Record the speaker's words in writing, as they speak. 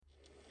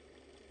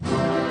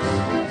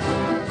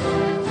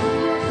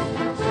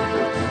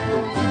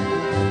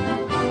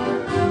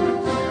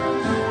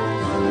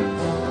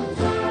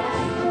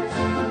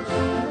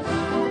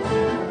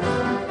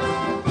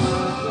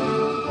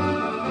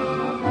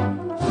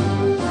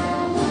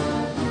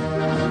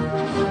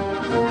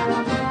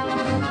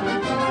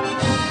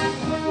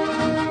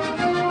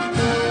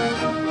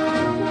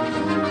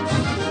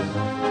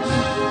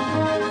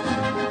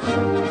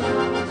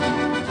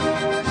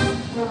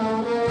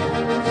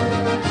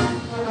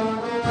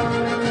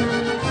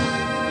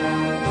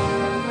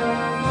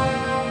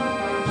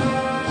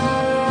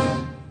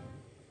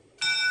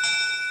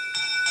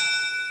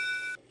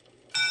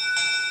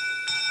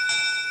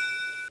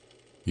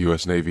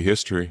U.S. Navy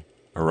history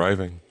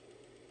arriving.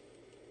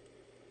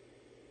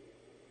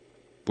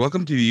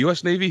 Welcome to the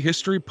U.S. Navy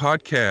History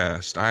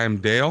Podcast. I am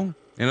Dale,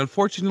 and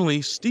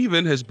unfortunately,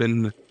 Stephen has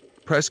been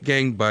press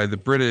ganged by the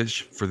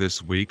British for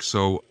this week,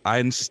 so I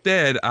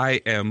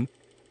am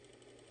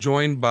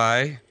joined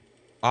by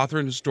author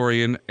and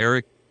historian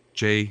Eric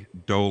J.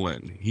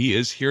 Dolin. He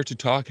is here to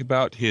talk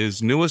about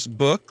his newest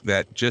book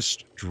that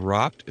just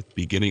dropped at the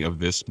beginning of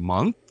this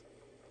month.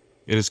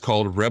 It is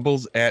called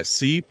Rebels at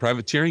Sea,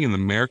 Privateering in the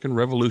American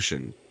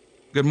Revolution.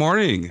 Good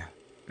morning,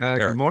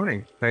 Good Eric.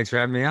 morning. Thanks for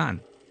having me on.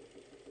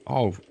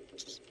 Oh,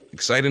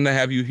 exciting to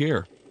have you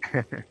here.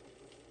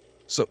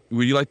 So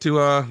would you like to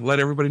let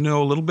everybody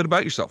know a little bit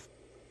about yourself?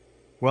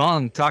 Well,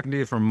 I'm talking to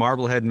you from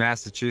Marblehead,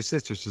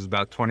 Massachusetts, which is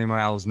about 20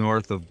 miles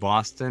north of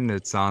Boston.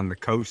 It's on the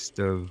coast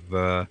of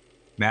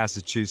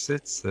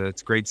Massachusetts.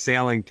 It's a great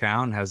sailing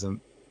town, has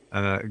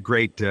a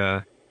great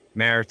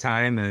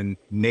maritime and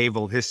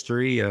naval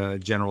history.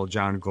 General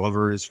John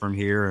Glover is from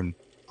here, and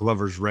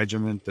Glover's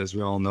regiment, as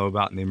we all know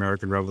about in the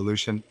American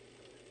Revolution.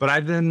 But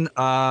I've been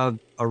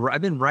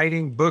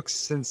writing books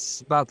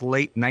since about the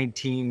late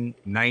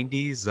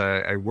 1990s.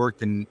 I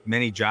worked in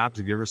many jobs.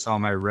 If you ever saw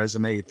my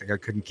resume, you'd think I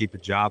couldn't keep a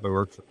job. I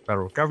worked for the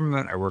federal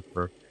government. I worked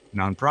for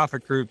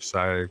nonprofit groups.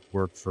 I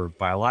worked for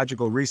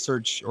biological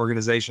research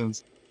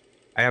organizations.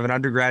 I have an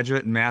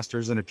undergraduate and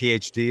master's and a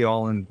PhD,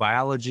 all in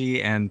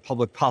biology and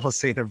public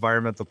policy and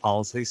environmental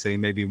policy. So you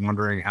may be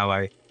wondering how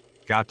I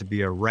got to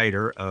be a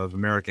writer of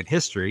American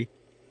history.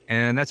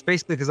 And that's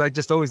basically because I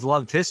just always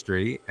loved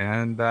history.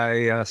 And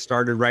I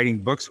started writing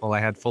books while I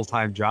had a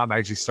full-time job. I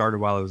actually started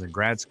while I was in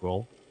grad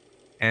school.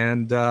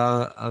 And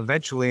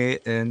eventually,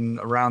 in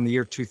around the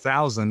year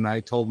 2000,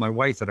 I told my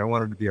wife that I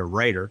wanted to be a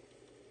writer.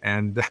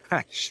 And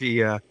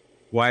she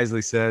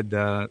wisely said,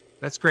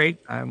 that's great.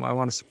 I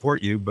want to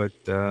support you, but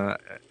I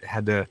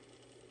had to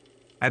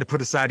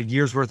put aside a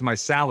year's worth of my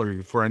salary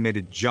before I made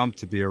a jump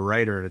to be a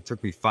writer. And it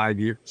took me 5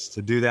 years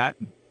to do that.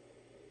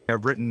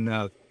 I've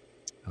written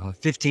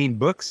 15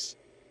 books.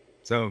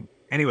 So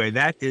anyway,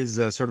 that is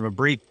sort of a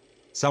brief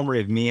summary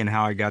of me and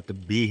how I got to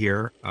be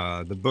here.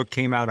 The book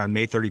came out on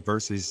May 31st,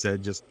 as you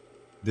said, just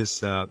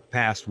this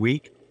past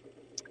week.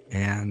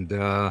 And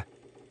I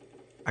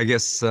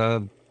guess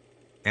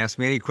ask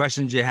me any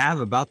questions you have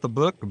about the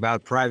book,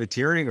 about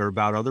privateering, or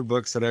about other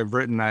books that I've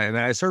written.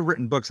 I sort of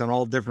written books on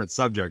all different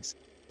subjects: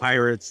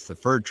 pirates, the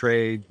fur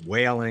trade,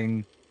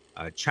 whaling,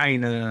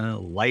 China,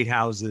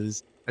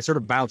 lighthouses. I sort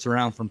of bounce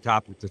around from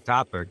topic to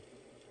topic.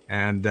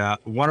 And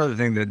one other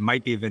thing that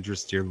might be of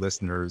interest to your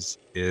listeners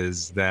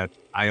is that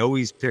I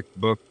always pick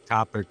book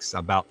topics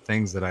about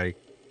things that I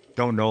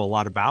don't know a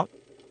lot about.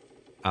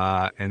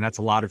 And that's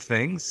a lot of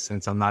things,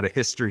 since I'm not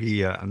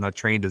I'm not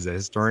trained as a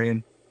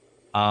historian.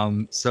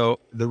 So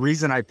the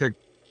reason I pick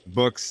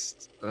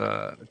books,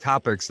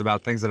 topics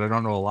about things that I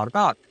don't know a lot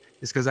about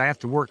is because I have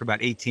to work about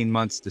 18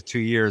 months to 2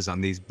 years on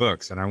these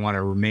books. And I want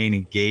to remain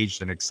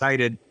engaged and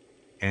excited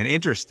and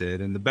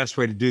interested. And the best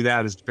way to do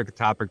that is to pick a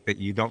topic that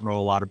you don't know a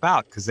lot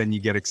about, because then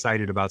you get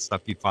excited about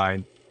stuff you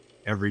find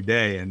every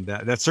day. And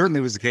that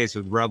certainly was the case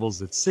with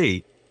Rebels at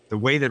Sea. The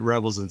way that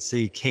Rebels at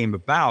Sea came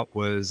about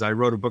was I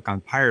wrote a book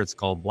on pirates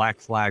called Black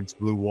Flags,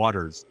 Blue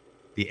Waters,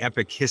 the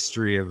epic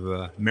history of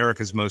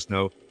America's most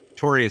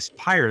notorious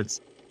pirates.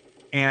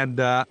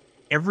 And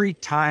every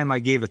time I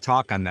gave a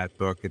talk on that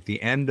book, at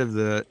the end of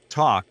the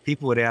talk,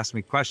 people would ask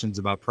me questions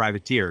about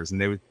privateers,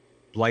 and they would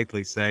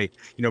politely say,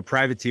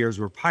 privateers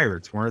were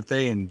pirates, weren't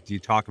they? And do you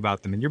talk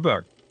about them in your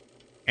book?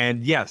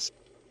 And yes,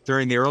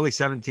 during the early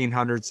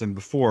 1700s and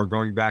before,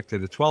 going back to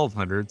the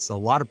 1200s, a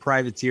lot of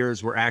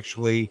privateers were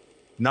actually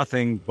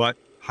nothing but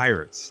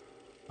pirates.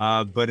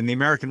 But in the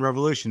American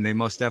Revolution, they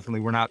most definitely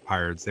were not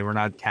pirates. They were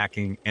not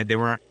attacking, and they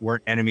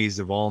weren't enemies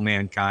of all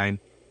mankind.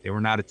 They were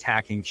not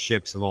attacking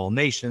ships of all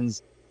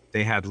nations.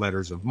 They had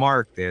letters of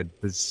marque. They had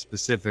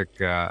specific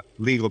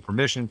legal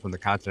permission from the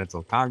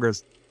Continental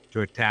Congress to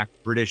attack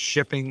British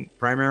shipping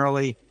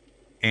primarily.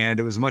 And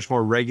it was a much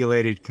more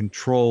regulated,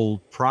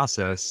 controlled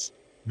process,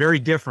 very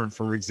different,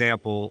 for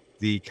example,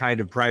 the kind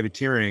of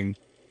privateering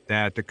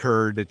that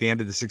occurred at the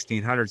end of the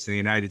 1600s in the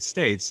United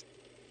States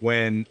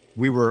when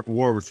we were at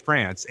war with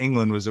France.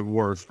 England was at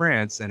war with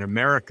France, and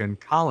American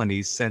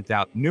colonies sent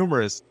out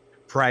numerous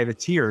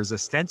privateers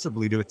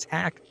ostensibly to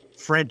attack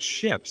French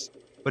ships.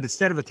 But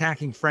instead of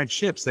attacking French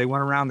ships, they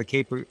went around the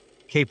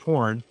Cape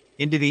Horn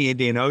into the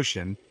Indian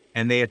Ocean,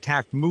 and they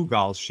attacked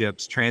Mughal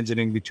ships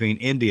transiting between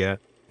India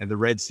and the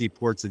Red Sea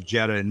ports of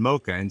Jeddah and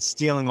Mocha, and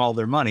stealing all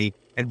their money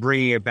and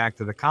bringing it back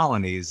to the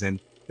colonies. And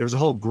there was a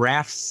whole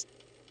graft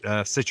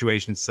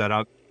situation set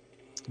up.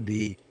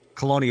 The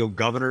colonial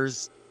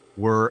governors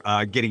were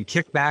getting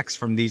kickbacks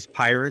from these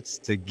pirates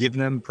to give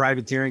them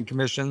privateering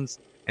commissions,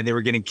 and they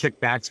were getting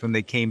kickbacks when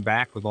they came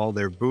back with all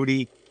their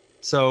booty.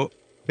 So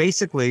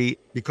basically,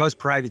 because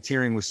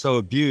privateering was so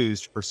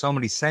abused for so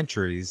many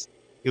centuries,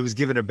 it was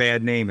given a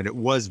bad name, and it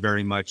was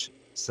very much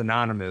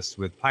synonymous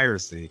with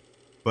piracy.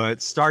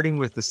 But starting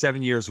with the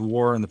 7 Years'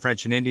 War and the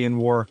French and Indian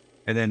War,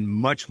 and then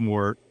much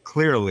more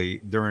clearly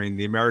during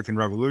the American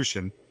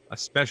Revolution,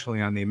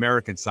 especially on the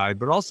American side,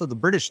 but also the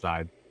British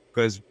side,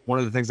 because one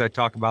of the things I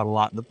talk about a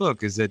lot in the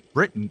book is that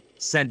Britain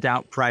sent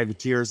out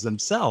privateers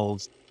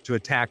themselves to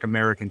attack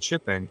American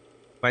shipping.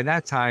 By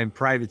that time,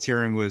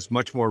 privateering was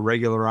much more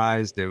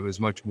regularized. It was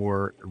much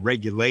more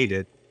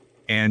regulated.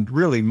 And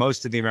really,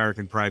 most of the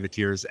American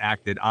privateers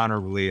acted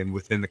honorably and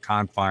within the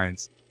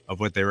confines of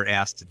what they were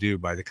asked to do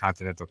by the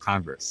Continental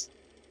Congress.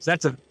 So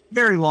that's a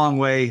very long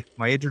way,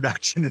 my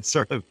introduction is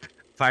sort of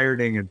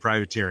pirating and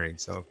privateering.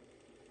 So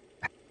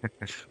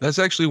That's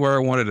actually where I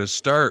wanted to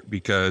start,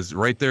 because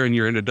right there in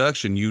your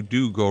introduction, you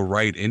do go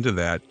right into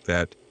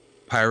that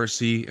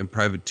piracy and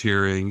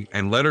privateering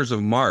and letters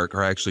of marque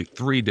are actually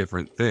three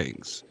different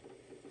things.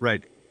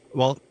 right.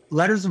 Well,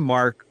 letters of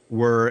marque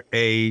were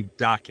a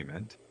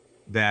document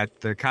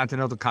that the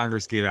Continental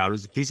Congress gave out. It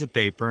was a piece of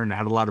paper and it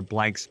had a lot of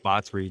blank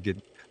spots where you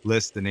could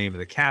list the name of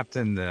the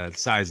captain, the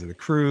size of the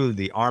crew,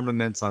 the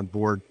armaments on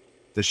board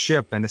the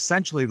ship. And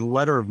essentially, the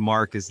letter of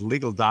marque is a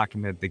legal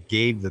document that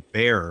gave the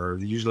bearer,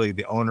 usually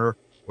the owner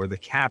or the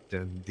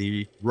captain,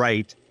 the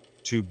right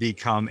to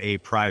become a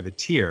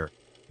privateer.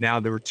 Now,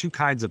 there were two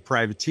kinds of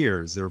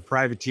privateers. There were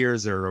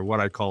privateers that are what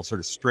I call sort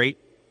of straight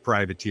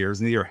privateers,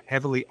 and they are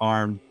heavily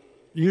armed,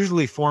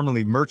 usually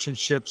formerly merchant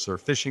ships or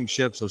fishing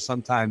ships or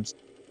sometimes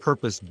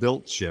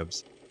purpose-built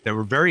ships that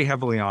were very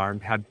heavily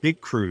armed, had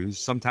big crews,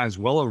 sometimes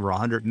well over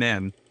 100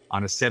 men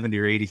on a 70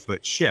 or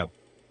 80-foot ship.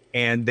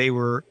 And they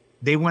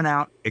went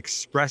out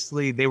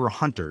expressly. They were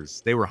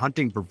hunters. They were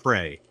hunting for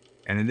prey.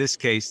 And in this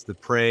case, the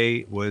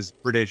prey was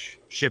British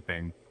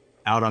shipping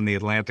out on the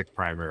Atlantic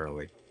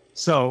primarily.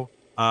 So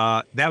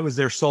that was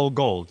their sole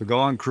goal, to go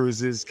on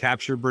cruises,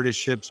 capture British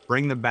ships,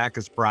 bring them back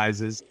as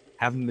prizes,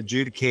 have them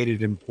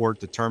adjudicated in port,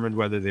 determine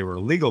whether they were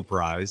a legal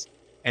prize.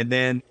 And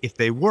then if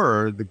they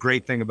were, the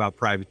great thing about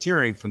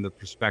privateering from the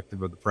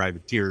perspective of the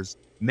privateers,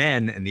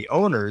 men and the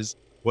owners,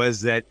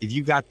 was that if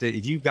you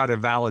got a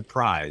valid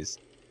prize,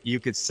 you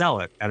could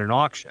sell it at an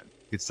auction.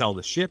 You could sell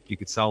the ship, you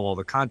could sell all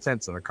the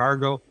contents and the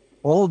cargo.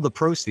 All of the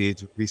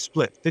proceeds would be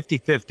split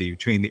 50-50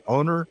 between the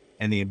owner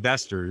and the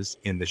investors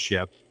in the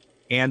ship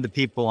and the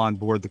people on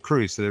board the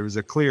cruise. So there was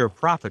a clear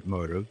profit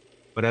motive.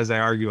 But as I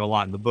argue a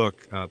lot in the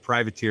book,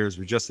 privateers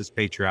were just as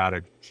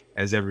patriotic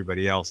as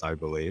everybody else, I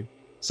believe.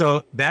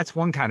 So that's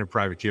one kind of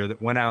privateer that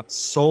went out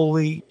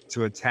solely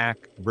to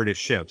attack British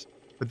ships.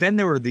 But then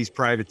there were these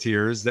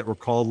privateers that were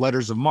called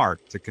letters of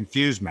marque to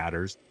confuse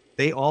matters.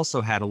 They also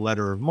had a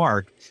letter of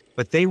marque,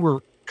 but they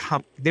were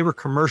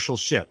commercial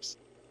ships.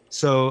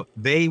 So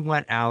they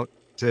went out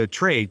to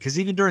trade, because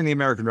even during the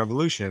American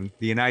Revolution,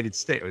 the United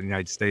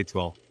States,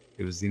 well,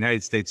 it was the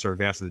United States sort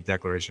of after the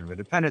Declaration of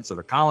Independence, or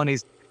the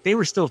colonies, they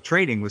were still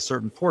trading with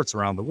certain ports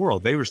around the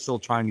world. They were still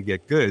trying to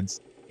get goods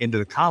into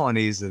the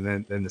colonies and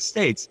then the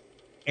States.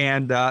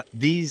 And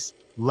these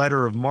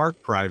letter of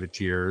marque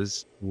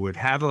privateers would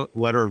have a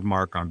letter of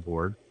marque on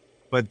board,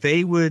 but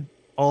they would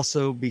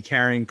also be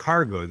carrying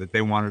cargo that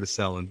they wanted to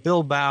sell in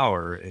Bilbao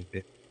or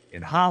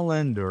in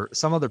Holland or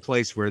some other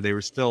place where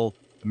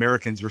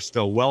Americans were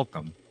still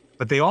welcome.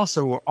 But they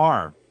also were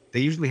armed. They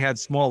usually had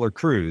smaller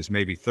crews,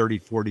 maybe 30,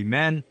 40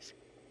 men.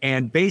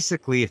 And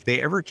basically, if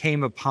they ever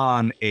came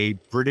upon a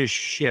British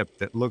ship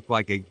that looked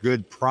like a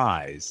good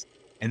prize,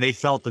 and they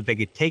felt that they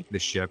could take the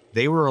ship,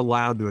 they were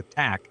allowed to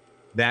attack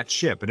that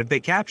ship. And if they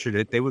captured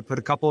it, they would put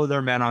a couple of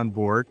their men on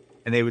board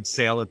and they would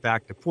sail it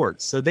back to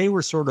port. So they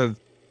were sort of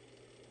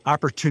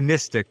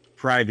opportunistic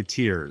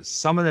privateers.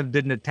 Some of them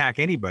didn't attack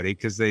anybody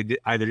because they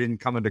either didn't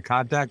come into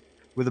contact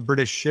with a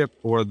British ship,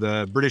 or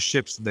the British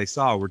ships that they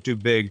saw were too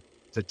big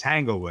to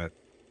tangle with.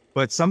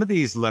 But some of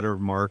these letter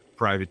of marque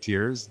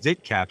privateers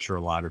did capture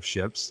a lot of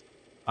ships.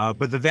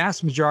 But the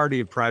vast majority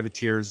of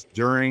privateers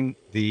during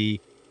the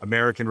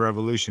American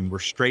Revolution were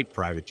straight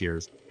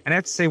privateers. And I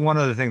have to say, one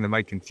other thing that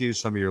might confuse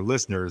some of your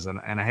listeners, and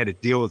I had to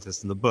deal with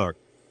this in the book,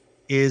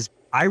 is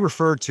I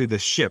refer to the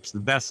ships, the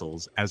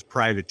vessels, as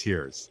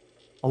privateers.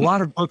 A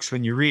lot of books,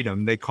 when you read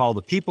them, they call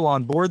the people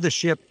on board the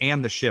ship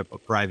and the ship a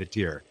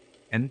privateer.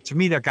 And to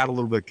me, that got a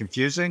little bit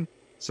confusing.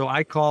 So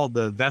I call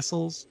the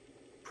vessels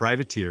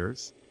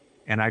privateers,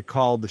 and I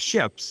call the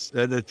ships,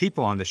 the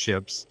people on the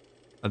ships,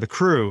 the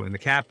crew and the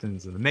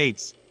captains and the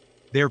mates,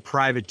 they're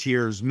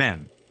privateers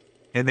men.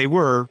 And they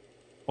were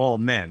all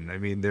men. I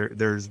mean,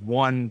 there's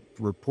one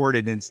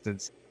reported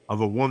instance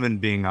of a woman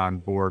being on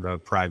board a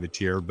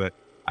privateer, but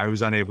I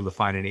was unable to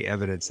find any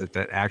evidence that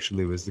that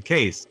actually was the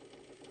case.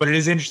 But it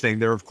is interesting.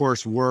 There, of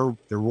course, were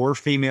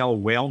female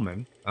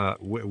whalemen,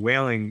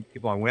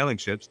 people on whaling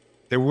ships.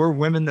 There were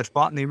women that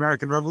fought in the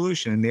American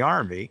Revolution in the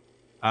Army.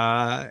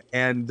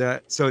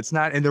 So it's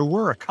not, and there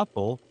were a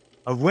couple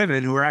of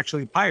women who were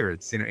actually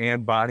pirates,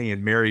 Anne Bonny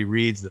and Mary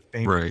Reed's the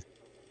famous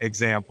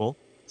example.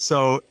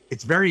 So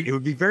it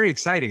would be very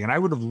exciting. And I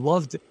would have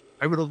loved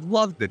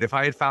it if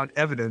I had found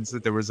evidence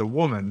that there was a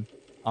woman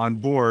on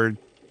board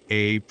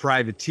a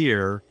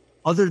privateer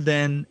other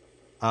than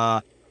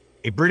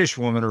a British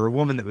woman or a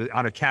woman that was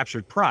on a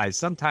captured prize.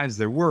 Sometimes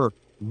there were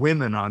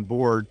women on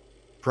board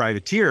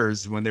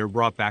privateers when they were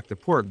brought back to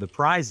port, the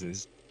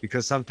prizes,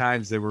 because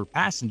sometimes there were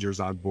passengers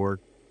on board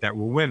that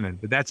were women.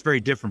 But that's very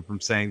different from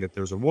saying that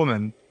there's a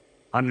woman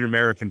on an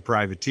American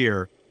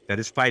privateer that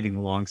is fighting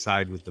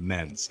alongside with the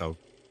men. So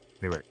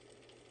anyway.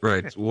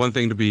 Right. It's one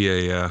thing to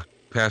be a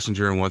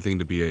passenger and one thing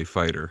to be a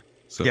fighter.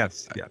 So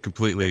Yes. I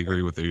completely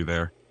agree with you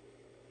there.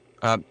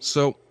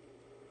 So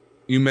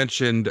you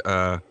mentioned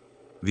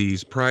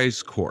these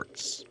prize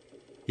courts.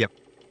 Yep.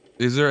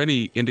 Is there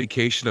any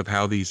indication of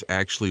how these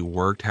actually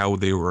worked, how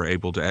they were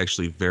able to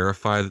actually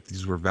verify that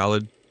these were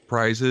valid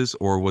prizes,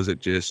 or was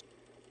it just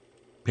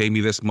pay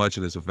me this much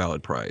and it's a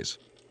valid prize?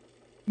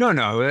 No.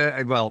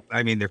 Well,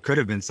 I mean, there could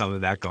have been some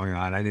of that going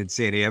on. I didn't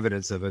see any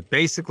evidence of it.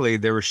 Basically,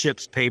 there were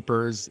ship's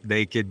papers.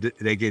 They could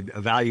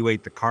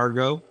evaluate the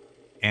cargo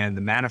and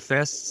the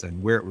manifests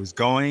and where it was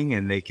going,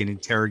 and they can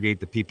interrogate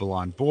the people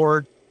on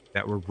board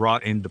that were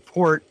brought into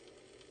port.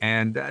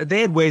 And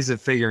they had ways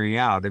of figuring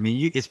out. I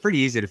mean, it's pretty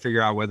easy to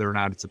figure out whether or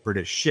not it's a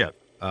British ship.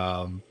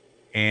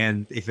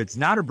 And if it's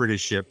not a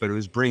British ship, but it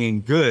was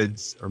bringing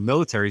goods or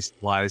military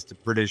supplies to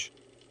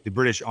the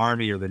British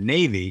Army or the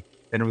Navy,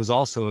 then it was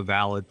also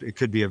it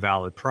could be a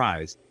valid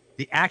prize.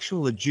 The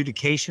actual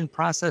adjudication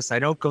process, I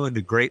don't go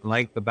into great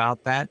length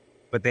about that,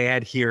 but they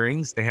had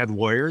hearings, they had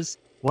lawyers.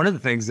 One of the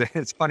things that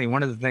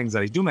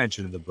I do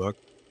mention in the book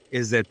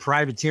is that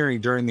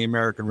privateering during the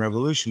American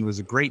Revolution was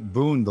a great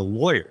boon to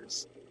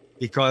lawyers,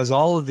 because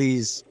all of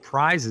these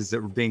prizes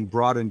that were being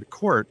brought into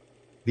court,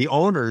 the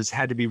owners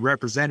had to be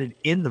represented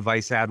in the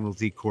Vice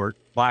Admiralty Court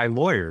by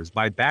lawyers,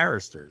 by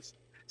barristers.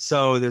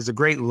 So there's a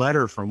great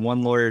letter from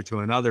one lawyer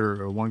to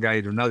another, or one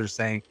guy to another,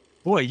 saying,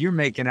 boy, you're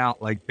making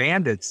out like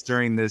bandits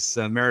during this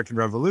American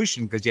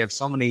Revolution because you have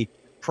so many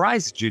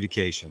prize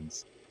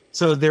adjudications.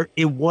 So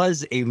it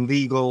was a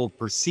legal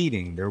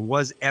proceeding. There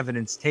was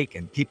evidence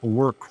taken. People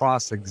were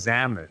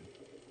cross-examined.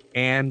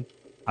 And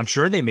I'm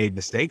sure they made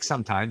mistakes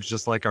sometimes,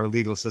 just like our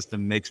legal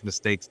system makes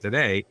mistakes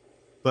today.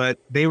 But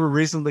they were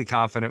reasonably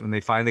confident when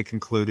they finally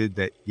concluded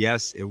that,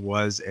 yes, it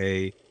was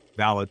a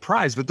valid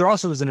prize. But there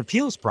also was an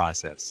appeals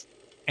process.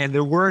 And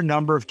there were a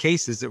number of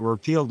cases that were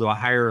appealed to a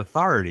higher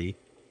authority,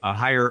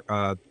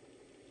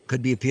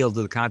 could be appealed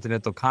to the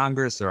Continental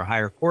Congress or a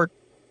higher court.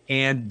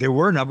 And there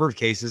were a number of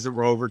cases that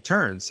were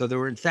overturned. So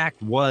there, in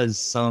fact, was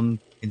some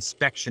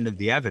inspection of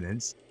the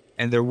evidence.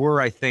 And there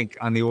were, I think,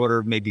 on the order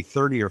of maybe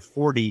 30 or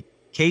 40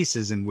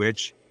 cases in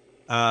which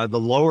the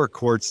lower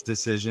court's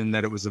decision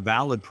that it was a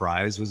valid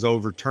prize was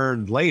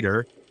overturned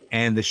later.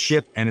 And the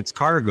ship and its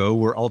cargo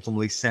were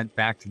ultimately sent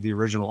back to the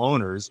original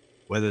owners,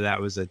 whether that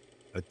was a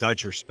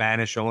Dutch or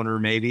Spanish owner,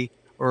 maybe,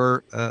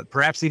 or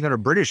perhaps even a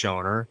British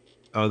owner,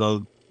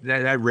 although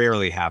that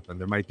rarely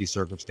happened. There might be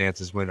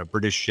circumstances when a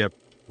British ship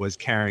was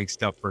carrying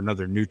stuff for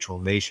another neutral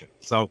nation.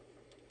 So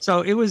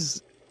it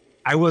was,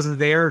 I wasn't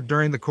there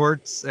during the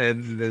courts,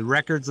 and the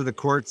records of the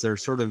courts are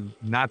sort of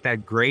not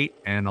that great.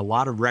 And a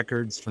lot of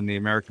records from the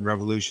American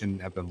Revolution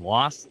have been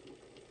lost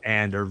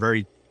and are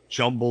very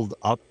jumbled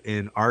up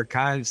in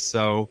archives.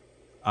 So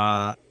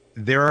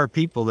there are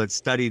people that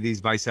study these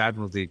Vice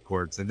Admiralty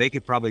courts, and they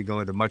could probably go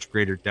into much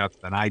greater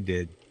depth than I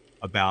did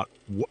about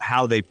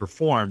how they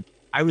performed.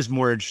 I was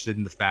more interested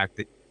in the fact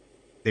that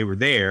they were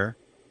there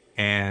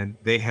and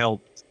they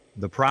helped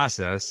the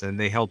process, and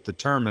they helped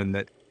determine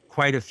that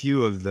quite a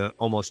few of the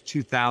almost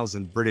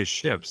 2,000 British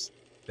ships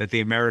that the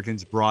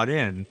Americans brought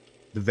in,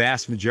 the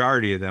vast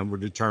majority of them were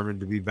determined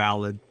to be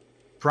valid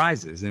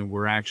prizes and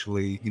were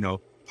actually,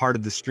 part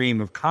of the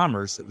stream of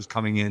commerce that was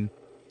coming in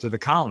to the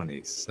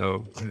colonies.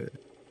 So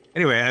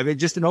anyway, I mean,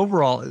 just an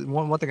overall,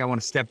 one thing I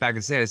want to step back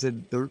and say, I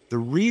said the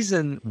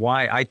reason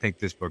why I think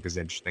this book is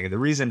interesting, and the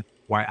reason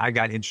why I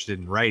got interested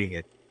in writing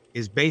it,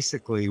 is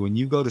basically when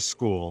you go to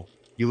school,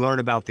 you learn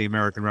about the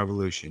American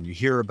Revolution. You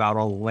hear about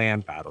all the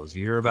land battles.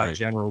 You hear about Right.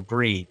 General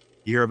Greene.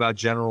 You hear about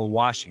General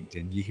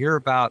Washington. You hear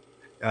about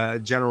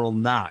General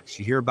Knox.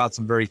 You hear about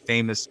some very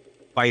famous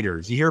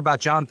fighters. You hear about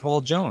John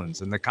Paul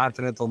Jones and the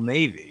Continental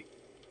Navy.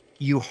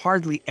 You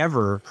hardly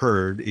ever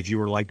heard, if you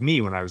were like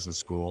me when I was in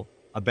school,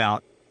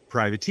 about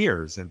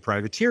privateers and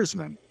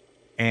privateersmen.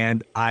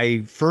 And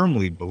I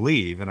firmly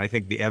believe, and I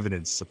think the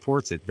evidence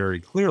supports it very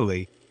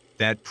clearly,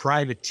 that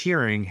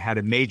privateering had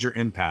a major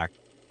impact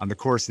on the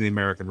course of the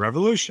American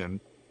Revolution.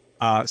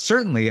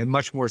 Certainly a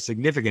much more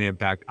significant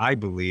impact, I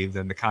believe,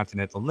 than the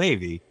Continental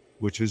Navy,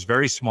 which was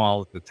very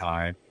small at the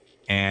time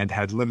and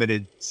had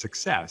limited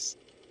success.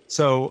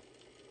 So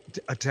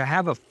to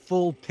have a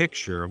full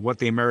picture of what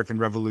the American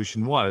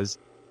Revolution was,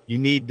 you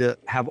need to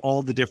have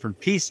all the different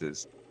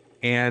pieces.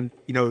 And,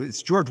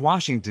 it's George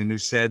Washington who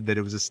said that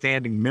it was a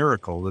standing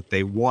miracle that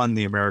they won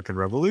the American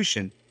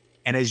Revolution.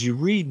 And as you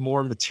read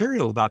more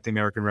material about the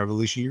American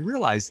Revolution, you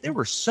realize there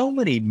were so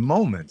many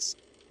moments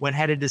when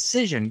had a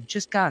decision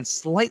just gone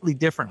slightly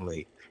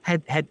differently,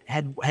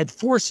 had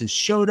forces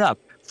showed up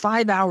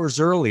 5 hours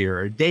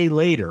earlier, a day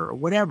later, or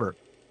whatever,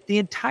 the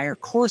entire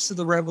course of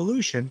the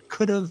revolution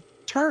could have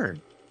turned.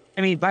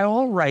 I mean, by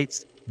all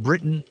rights,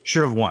 Britain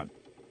should have won.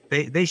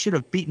 They should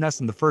have beaten us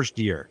in the first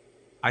year.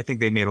 I think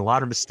they made a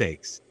lot of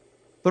mistakes,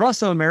 but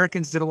also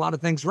Americans did a lot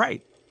of things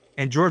right.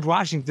 And George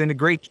Washington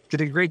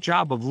did a great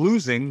job of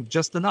losing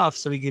just enough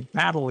so he could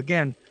battle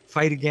again,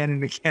 fight again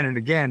and again and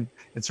again,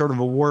 in sort of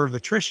a war of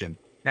attrition.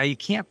 Now, you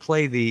can't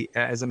play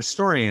as an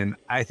historian,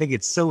 I think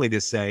it's silly to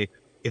say,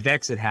 if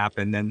X had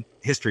happened, then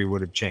history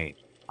would have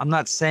changed. I'm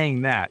not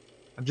saying that.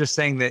 I'm just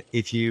saying that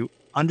if you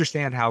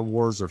understand how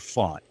wars are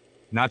fought,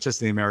 not just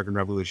the American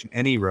Revolution,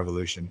 any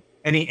revolution,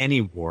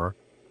 any war,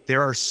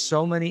 there are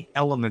so many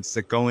elements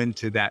that go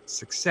into that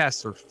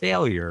success or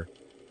failure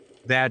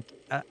that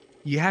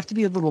you have to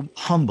be a little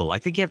humble. I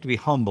think you have to be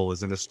humble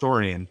as an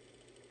historian,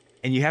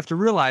 and you have to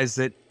realize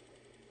that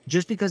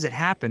just because it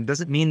happened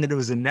doesn't mean that it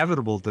was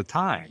inevitable at the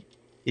time.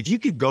 If you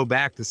could go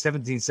back to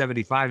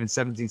 1775 and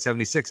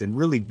 1776 and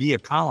really be a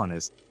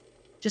colonist,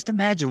 just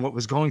imagine what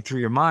was going through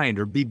your mind,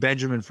 or be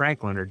Benjamin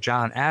Franklin or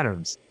John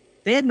Adams.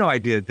 They had no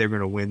idea that they were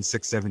going to win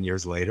 6-7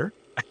 years later.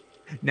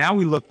 Now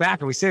we look back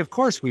and we say, of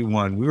course we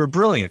won. We were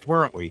brilliant,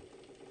 weren't we?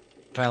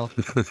 Well,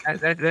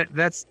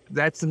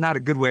 that's not a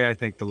good way, I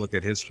think, to look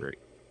at history.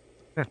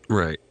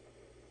 Right.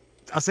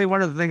 I'll say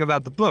one other thing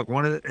about the book.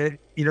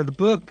 The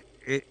book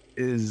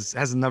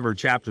has a number of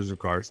chapters, of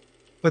course,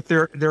 but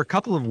there are a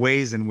couple of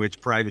ways in which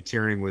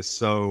privateering was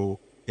so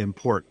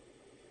important.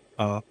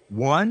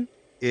 One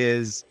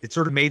is it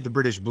sort of made the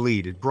British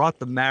bleed. It brought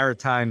the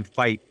maritime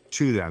fight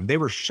to them. They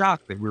were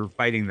shocked that we were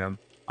fighting them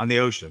on the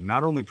ocean,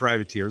 not only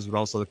privateers, but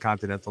also the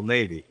Continental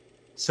Navy.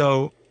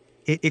 So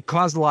it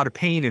caused a lot of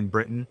pain in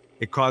Britain.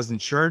 It caused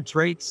insurance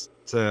rates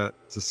to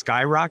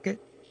skyrocket.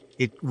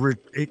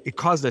 It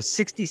caused a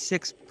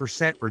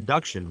 66%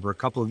 reduction for a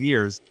couple of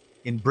years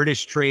in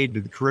British trade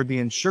to the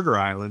Caribbean sugar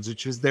islands,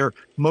 which is their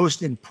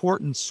most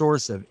important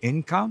source of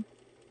income.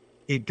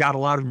 It got a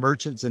lot of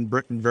merchants in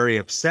Britain very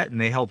upset,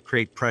 and they helped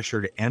create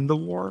pressure to end the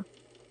war.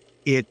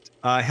 It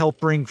helped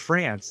bring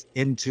France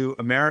into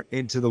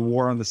the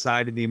war on the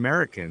side of the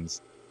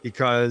Americans,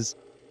 because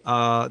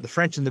the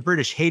French and the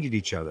British hated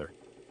each other.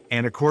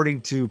 And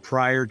according to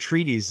prior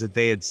treaties that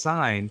they had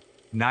signed,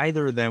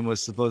 neither of them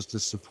was supposed to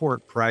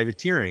support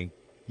privateering.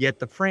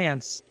 Yet in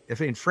France,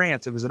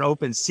 it was an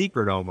open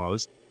secret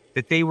almost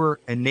that they were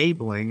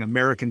enabling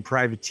American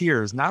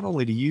privateers not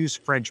only to use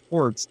French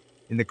ports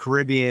in the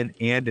Caribbean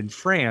and in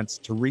France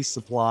to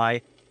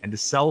resupply and to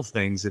sell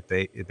things if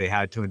they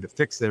had to, and to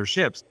fix their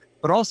ships,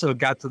 but also it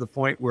got to the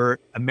point where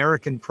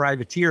American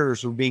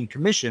privateers were being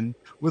commissioned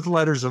with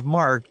letters of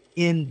marque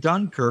in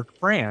Dunkirk,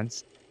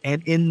 France,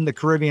 and in the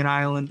Caribbean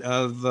island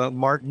of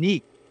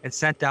Martinique, and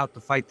sent out to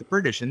fight the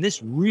British. And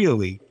this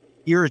really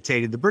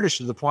irritated the British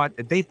to the point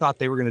that they thought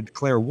they were going to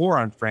declare war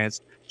on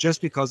France just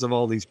because of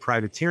all these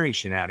privateering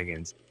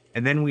shenanigans.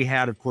 And then we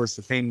had, of course,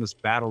 the famous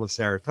Battle of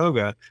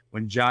Saratoga,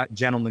 when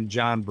Gentleman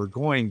John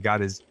Burgoyne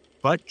got his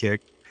butt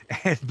kicked,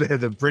 and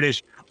the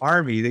British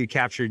Army, they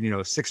captured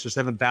 6,000 or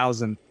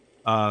 7,000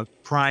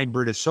 prime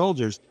British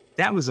soldiers.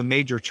 That was a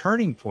major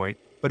turning point.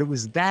 But it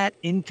was that,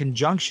 in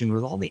conjunction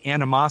with all the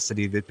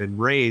animosity that had been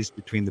raised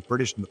between the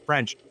British and the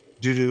French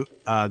due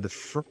to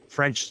the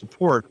French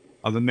support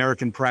of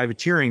American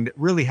privateering, that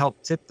really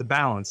helped tip the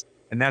balance.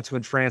 And that's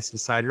when France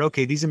decided,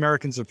 okay, these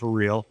Americans are for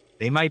real.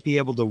 They might be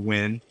able to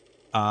win.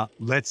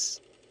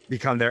 Let's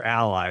become their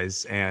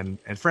allies and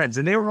friends.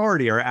 And they were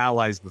already our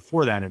allies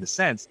before that, in a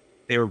sense.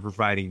 They were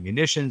providing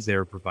munitions. They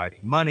were providing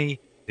money.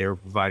 They were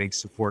providing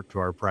support to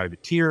our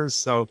privateers.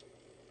 So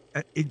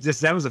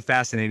that was a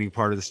fascinating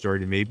part of the story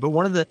to me. But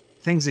one of the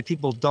things that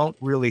people don't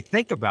really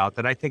think about,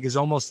 that I think is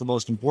almost the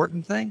most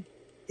important thing,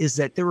 is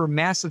that there were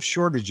massive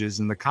shortages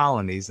in the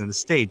colonies and the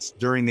states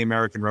during the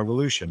American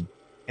Revolution.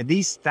 And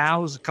these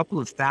couple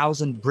of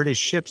thousand British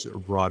ships that were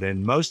brought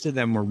in, most of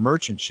them were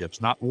merchant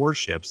ships, not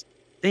warships.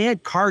 They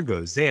had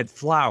cargoes, they had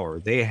flour,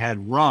 they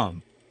had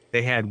rum,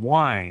 they had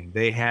wine,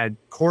 they had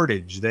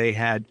cordage, they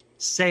had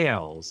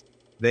sails,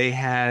 they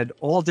had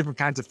all different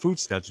kinds of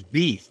foodstuffs,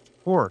 beef,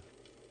 pork,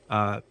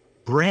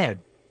 bread,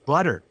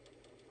 butter,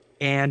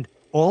 and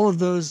all of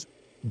those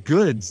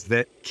goods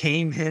that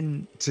came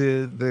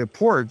into the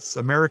ports,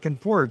 American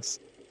ports,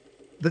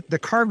 the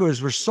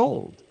cargoes were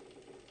sold,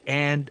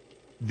 and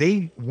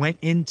they went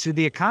into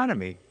the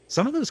economy.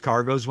 Some of those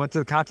cargoes went to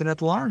the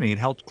Continental Army and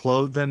helped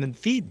clothe them and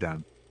feed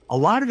them. A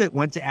lot of it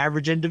went to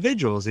average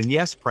individuals. And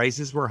yes,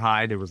 prices were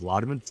high. There was a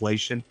lot of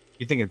inflation.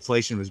 You think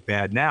inflation was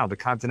bad now. The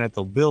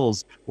Continental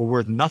bills were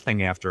worth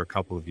nothing after a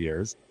couple of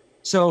years.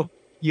 So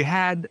you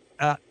had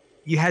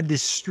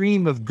this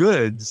stream of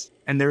goods.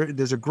 And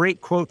there's a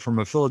great quote from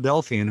a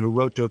Philadelphian who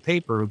wrote to a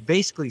paper who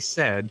basically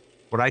said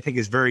what I think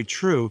is very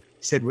true.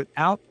 He said,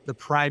 without the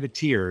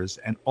privateers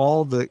and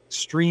all the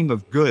stream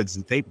of goods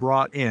that they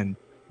brought in,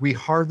 we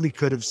hardly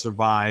could have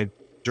survived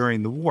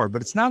during the war.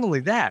 But it's not only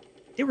that.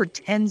 There were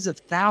tens of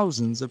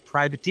thousands of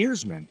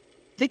privateersmen.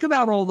 Think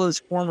about all those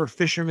former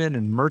fishermen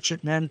and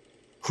merchantmen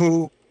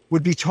who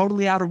would be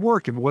totally out of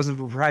work if it wasn't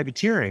for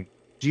privateering.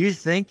 Do you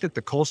think that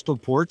the coastal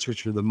ports,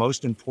 which are the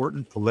most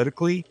important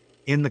politically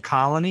in the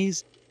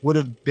colonies, would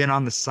have been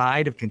on the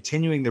side of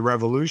continuing the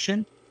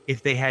revolution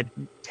if they had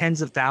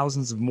tens of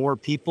thousands of more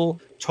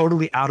people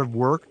totally out of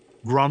work,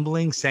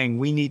 grumbling, saying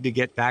we need to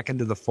get back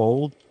into the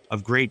fold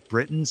of Great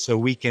Britain so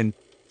we can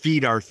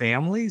feed our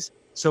families?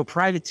 So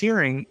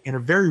privateering, in a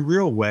very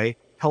real way,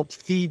 helped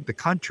feed the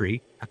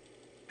country,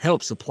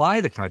 helped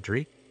supply the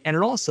country, And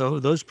it also,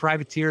 those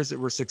privateers that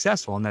were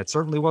successful, and that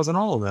certainly wasn't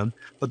all of them,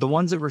 but the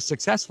ones that were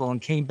successful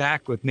and came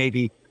back with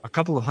maybe a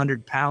couple of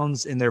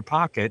 £100 in their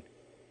pocket,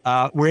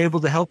 were able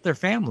to help their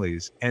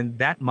families. And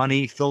that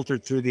money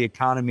filtered through the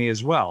economy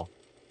as well.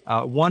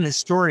 One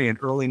historian,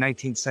 early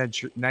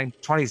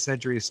 20th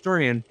century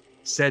historian,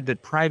 said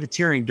that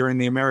privateering during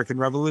the American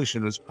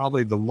Revolution was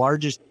probably the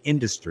largest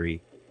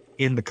industry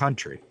in the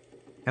country.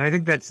 And I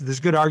think there's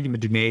a good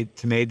argument to be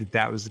made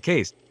that was the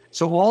case.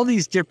 So all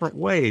these different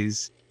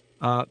ways,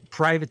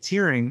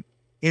 privateering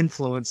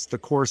influenced the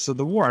course of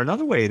the war.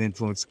 Another way it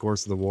influenced the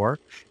course of the war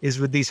is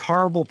with these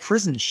horrible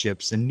prison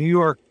ships in New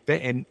York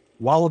and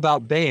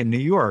Wallabout Bay in New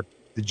York,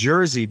 the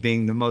Jersey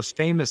being the most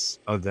famous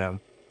of them,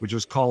 which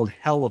was called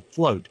Hell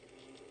Afloat.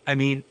 I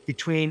mean,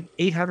 between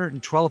 800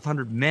 and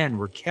 1,200 men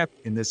were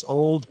kept in this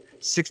old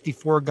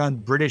 64-gun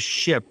British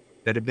ship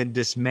that had been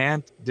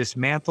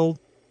dismantled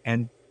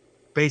and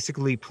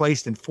basically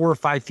placed in 4 or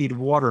 5 feet of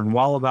water in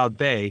Wallabout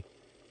Bay.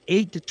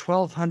 8 to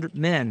 1,200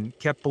 men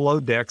kept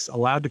below decks,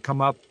 allowed to come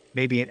up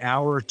maybe an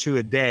hour or two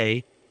a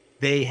day.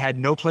 They had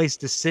no place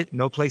to sit,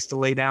 no place to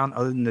lay down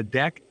other than the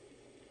deck.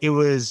 It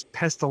was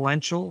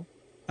pestilential.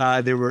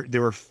 There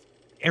were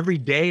every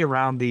day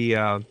around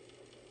the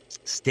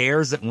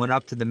stairs that went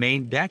up to the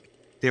main deck,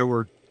 there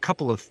were a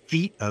couple of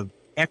feet of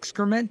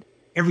excrement.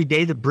 Every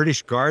day the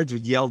British guards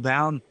would yell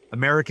down,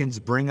 "Americans,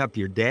 bring up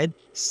your dead."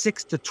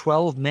 6 to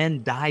 12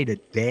 men died a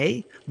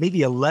day.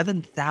 Maybe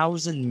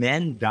 11,000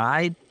 men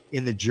died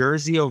in the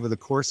Jersey over the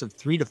course of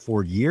 3 to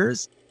 4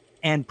 years.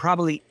 And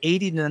probably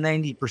 80 to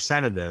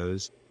 90% of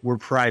those were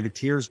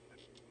privateers.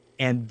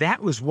 And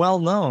that was well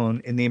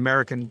known in the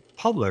American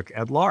public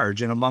at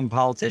large and among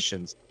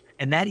politicians.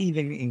 And that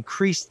even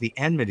increased the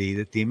enmity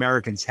that the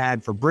Americans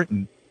had for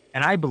Britain.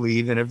 And I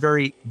believe, in a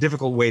very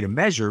difficult way to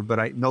measure,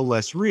 but no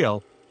less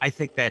real, I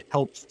think that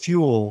helped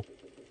fuel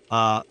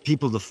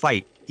people to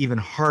fight even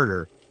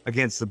harder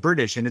against the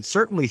British. And it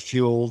certainly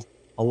fueled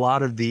a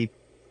lot of the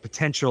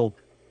potential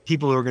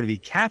people who are going to be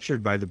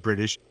captured by the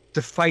British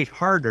to fight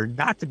harder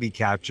not to be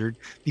captured,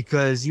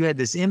 because you had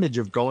this image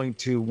of going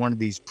to one of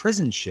these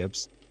prison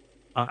ships.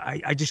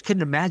 I just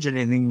couldn't imagine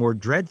anything more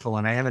dreadful.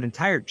 And I have an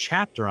entire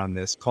chapter on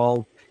this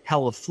called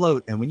Hell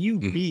Afloat. And when you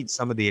read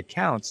some of the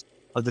accounts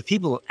of the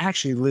people who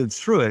actually lived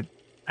through it,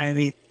 I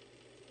mean,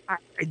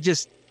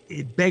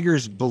 it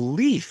beggars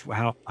belief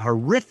how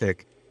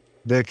horrific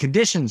the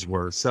conditions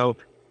were. So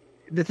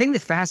the thing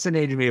that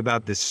fascinated me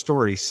about this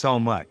story so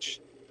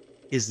much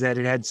is that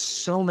it had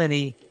so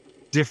many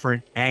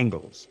different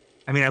angles.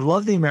 I mean, I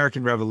love the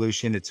American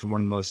Revolution. It's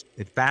one of the most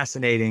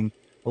fascinating,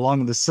 along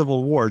with the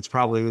Civil War. It's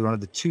probably one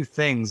of the two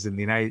things in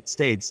the United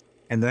States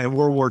and then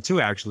World War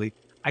II, actually.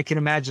 I can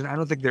imagine, I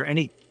don't think there are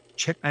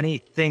any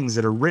things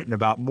that are written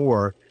about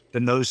more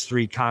than those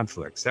three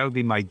conflicts. That would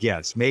be my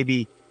guess.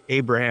 Maybe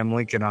Abraham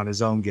Lincoln on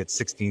his own gets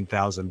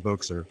 16,000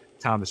 books, or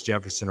Thomas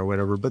Jefferson or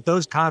whatever. But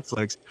those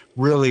conflicts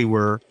really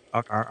were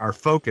our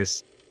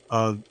focus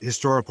of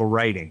historical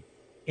writing.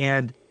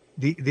 And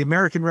the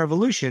American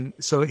Revolution,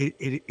 so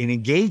it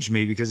engaged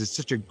me because it's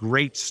such a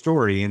great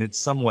story and it's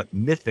somewhat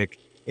mythic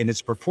in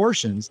its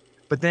proportions.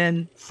 But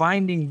then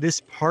finding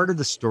this part of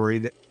the story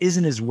that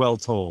isn't as well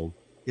told,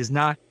 is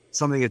not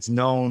something that's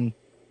known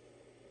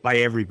by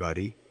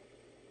everybody,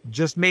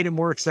 just made it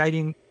more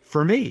exciting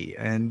for me.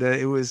 And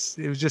it was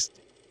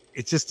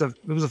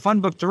a fun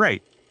book to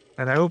write.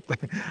 And I hope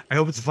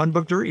it's a fun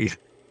book to read.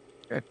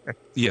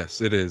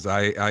 Yes, it is.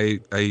 I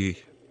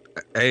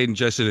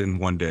ingested it in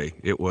one day.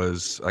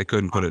 I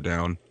couldn't put it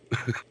down.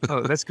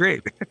 Oh, that's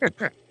great.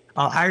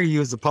 I'll hire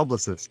you as a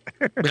publicist.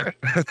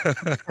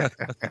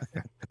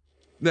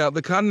 Now,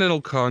 the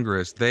Continental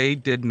Congress, they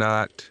did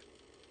not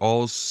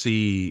all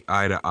see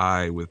eye to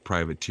eye with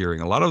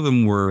privateering. A lot of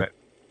them were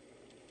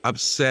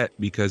upset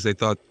because they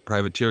thought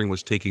privateering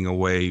was taking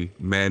away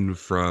men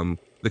from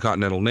the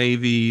Continental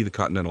Navy, the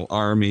Continental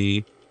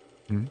Army.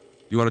 Mm-hmm.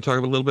 You want to talk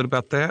a little bit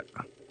about that?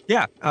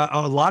 Yeah,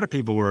 a lot of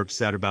people were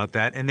upset about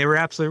that, and they were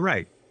absolutely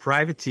right.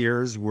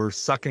 Privateers were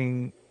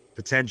sucking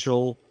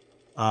potential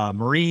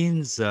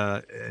Marines,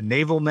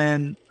 naval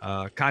men,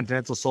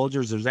 continental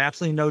soldiers. There's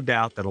absolutely no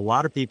doubt that a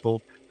lot of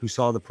people who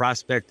saw the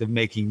prospect of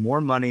making more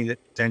money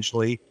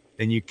potentially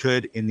than you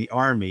could in the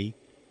Army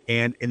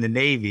and in the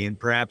Navy, and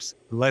perhaps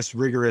less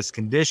rigorous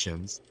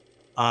conditions,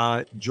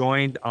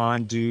 joined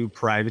on to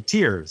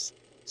privateers.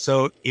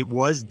 So it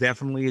was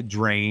definitely a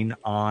drain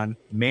on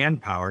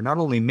manpower. Not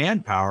only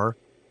manpower,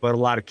 but a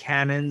lot of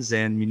cannons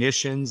and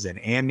munitions and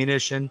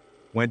ammunition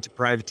went to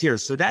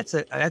privateers. So that's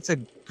a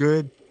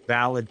good,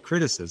 valid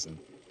criticism.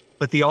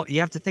 But you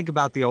have to think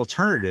about the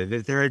alternative.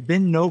 If there had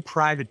been no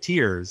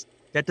privateers,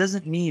 that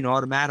doesn't mean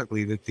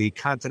automatically that the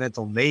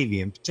Continental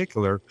Navy in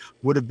particular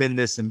would have been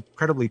this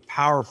incredibly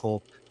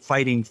powerful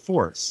fighting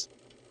force.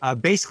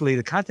 Basically,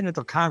 the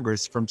Continental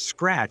Congress from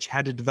scratch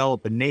had to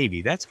develop a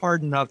Navy. That's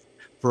hard enough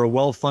for a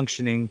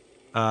well-functioning,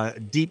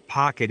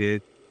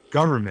 deep-pocketed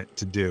government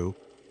to do.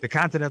 The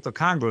Continental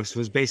Congress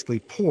was basically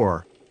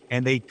poor,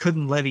 and they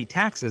couldn't levy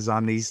taxes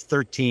on these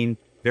 13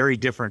 very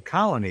different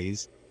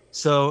colonies.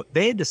 So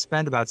they had to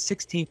spend about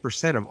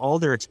 16% of all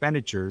their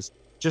expenditures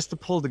just to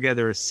pull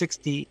together a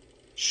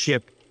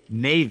 60-ship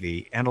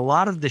navy. And a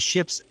lot of the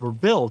ships that were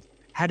built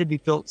had to be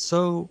built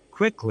so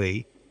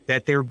quickly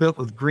that they were built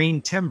with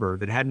green timber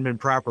that hadn't been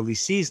properly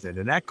seasoned.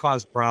 And that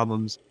caused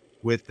problems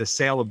with the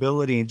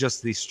sailability and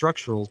just the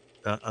structural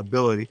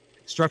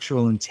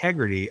structural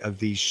integrity of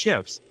these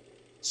ships.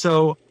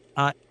 So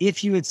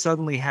if you had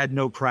suddenly had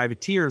no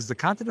privateers, the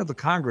Continental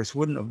Congress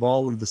wouldn't have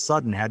all of a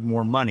sudden had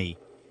more money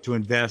to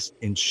invest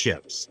in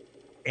ships.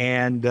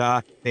 And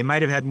they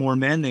might have had more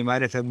men, they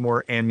might have had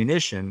more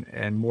ammunition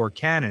and more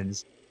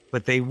cannons,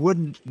 but they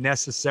wouldn't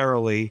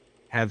necessarily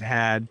have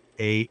had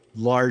a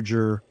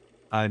larger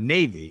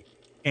navy.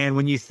 And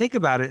when you think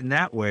about it in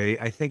that way,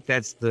 I think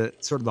that's the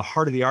sort of the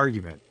heart of the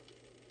argument.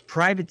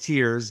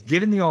 Privateers,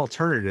 given the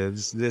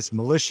alternatives, this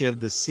militia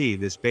of the sea,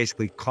 this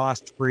basically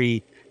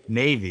cost-free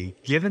navy,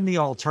 given the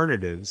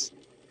alternatives,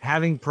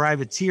 having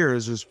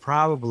privateers was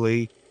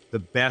probably the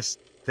best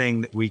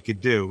thing that we could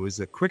do. It was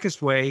the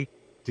quickest way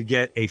to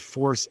get a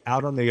force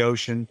out on the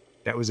ocean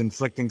that was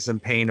inflicting some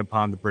pain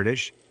upon the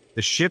British.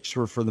 The ships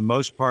were, for the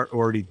most part,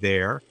 already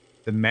there.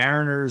 The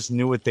mariners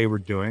knew what they were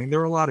doing. There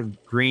were a lot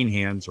of green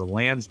hands or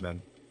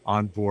landsmen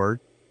on board,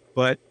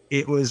 but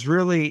it was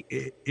really,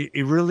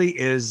 it really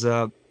is,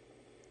 you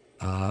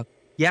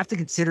have to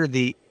consider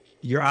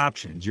your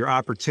options, your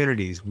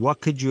opportunities.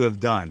 What could you have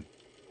done?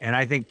 And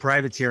I think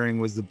privateering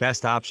was the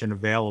best option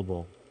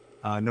available,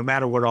 no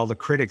matter what all the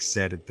critics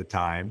said at the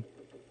time.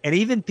 And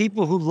even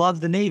people who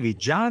loved the Navy.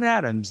 John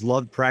Adams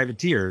loved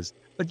privateers,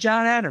 but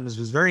John Adams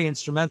was very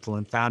instrumental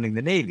in founding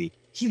the Navy.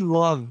 He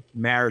loved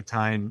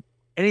maritime,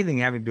 anything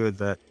having to do with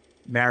the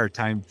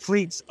maritime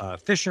fleets,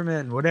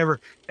 fishermen,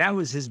 whatever. That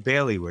was his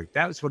bailiwick.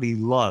 That was what he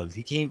loved.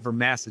 He came from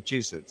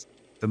Massachusetts,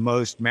 the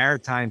most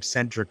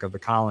maritime-centric of the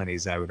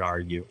colonies, I would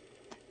argue.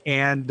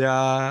 And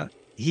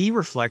he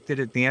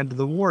reflected at the end of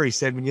the war, he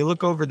said, when you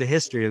look over the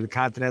history of the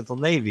Continental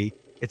Navy,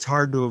 it's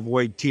hard to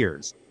avoid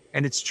tears.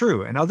 And it's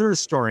true. And other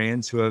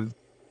historians who have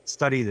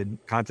studied the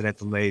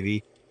Continental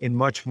Navy in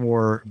much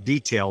more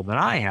detail than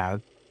I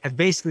have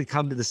basically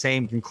come to the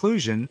same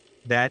conclusion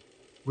that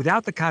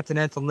without the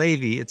Continental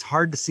Navy, it's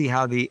hard to see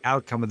how the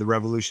outcome of the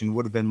revolution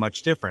would have been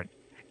much different.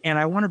 And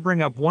I want to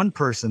bring up one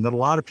person that a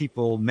lot of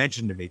people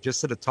mentioned to me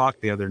just at a talk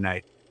the other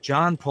night,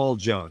 John Paul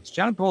Jones.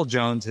 John Paul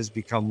Jones has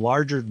become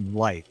larger than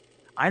life.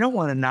 I don't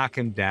want to knock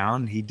him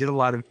down. He did a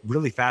lot of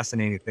really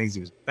fascinating things.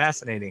 He was a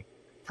fascinating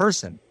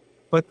person.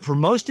 But for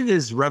most of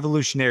his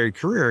revolutionary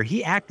career,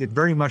 he acted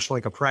very much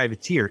like a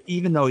privateer,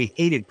 even though he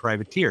hated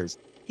privateers.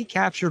 He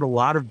captured a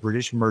lot of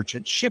British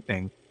merchant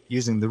shipping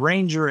using the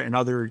Ranger and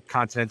other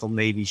Continental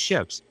Navy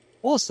ships.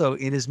 Also,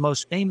 in his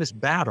most famous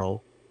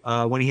battle,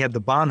 when he had the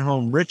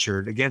Bonhomme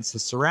Richard against the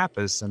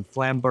Serapis and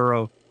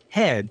Flamborough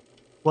Head,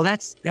 well,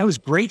 that was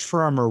great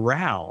for our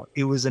morale.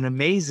 It was an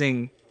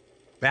amazing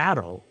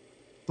battle,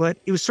 but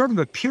it was sort of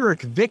a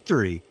Pyrrhic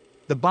victory.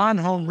 The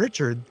Bonhomme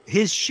Richard,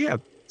 his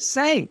ship,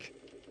 sank.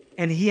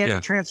 And he had to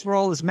transfer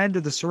all his men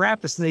to the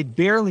Serapis, and they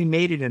barely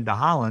made it into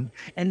Holland.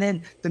 And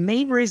then the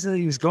main reason that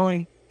he was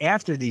going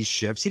after these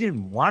ships, he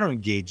didn't want to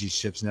engage these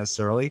ships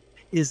necessarily,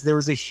 is there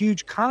was a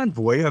huge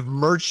convoy of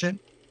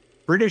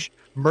British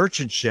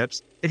merchant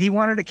ships that he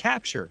wanted to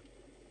capture.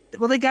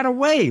 Well, they got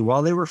away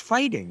while they were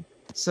fighting.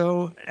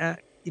 So,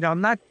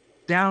 I'm not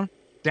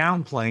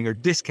downplaying or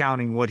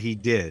discounting what he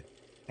did.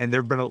 And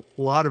there have been a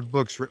lot of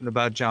books written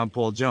about John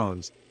Paul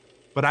Jones.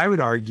 But I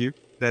would argue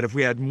that if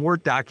we had more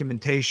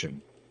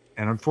documentation,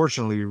 and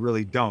unfortunately, we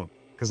really don't,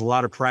 because a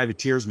lot of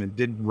privateersmen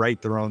didn't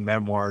write their own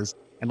memoirs,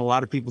 and a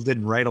lot of people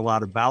didn't write a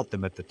lot about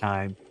them at the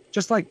time,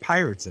 just like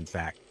pirates, in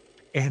fact.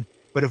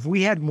 But if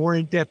we had more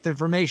in-depth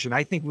information,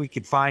 I think we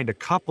could find a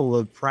couple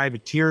of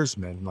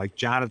privateersmen, like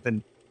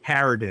Jonathan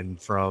Harridan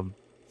from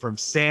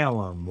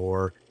Salem,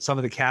 or some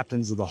of the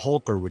captains of the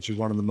Holker, which is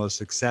one of the most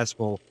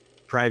successful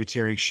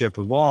privateering ship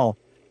of all,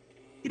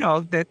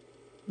 that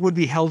would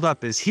be held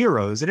up as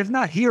heroes. And if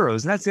not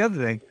heroes, and that's the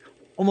other thing,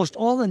 almost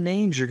all the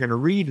names you're going to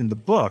read in the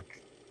book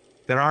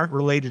that aren't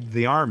related to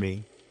the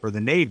Army or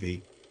the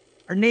Navy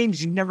are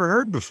names you've never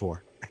heard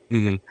before.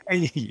 Mm-hmm.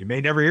 And you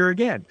may never hear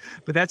again.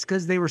 But that's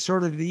because they were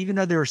sort of, even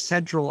though they were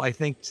central, I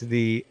think, to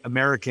the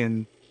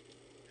American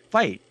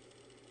fight,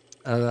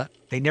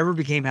 they never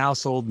became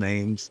household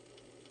names.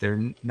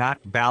 They're not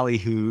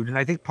ballyhooed. And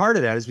I think part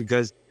of that is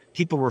because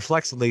people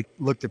reflexively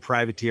looked at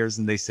privateers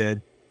and they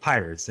said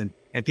pirates. And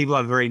people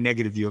have a very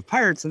negative view of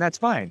pirates, and that's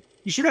fine.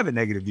 You should have a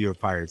negative view of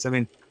pirates. I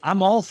mean,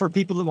 I'm all for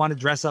people that want to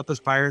dress up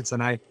as pirates,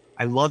 and I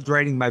loved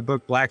writing my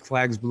book, Black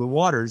Flags, Blue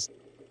Waters,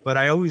 but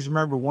I always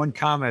remember one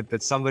comment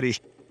that somebody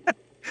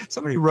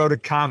wrote a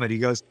comment. He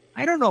goes,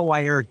 I don't know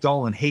why Eric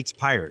Dolin hates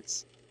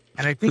pirates.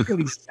 And I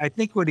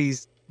think what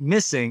he's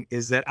missing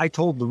is that I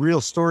told the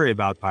real story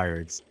about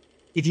pirates.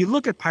 If you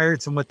look at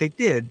pirates and what they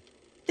did,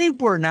 they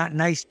were not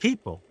nice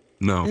people.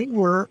 No. They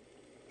were,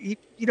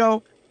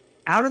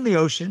 out in the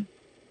ocean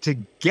to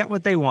get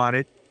what they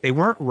wanted. They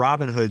weren't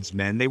Robin Hood's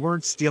men. They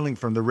weren't stealing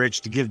from the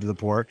rich to give to the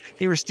poor.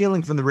 They were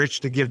stealing from the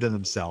rich to give to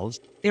themselves.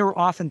 They were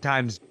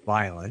oftentimes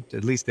violent.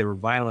 At least they were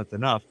violent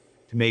enough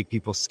to make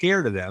people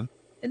scared of them.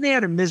 And they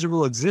had a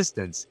miserable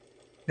existence.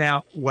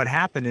 Now, what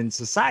happened in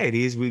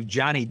society is we've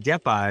Johnny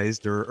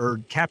Deppized or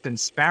Captain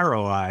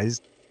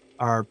Sparrowized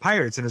our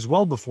pirates. And as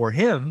well before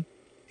him,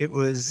 it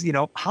was,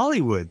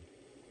 Hollywood,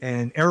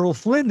 and Errol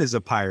Flynn is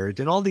a pirate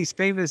and all these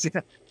famous,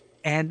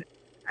 and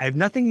I have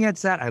nothing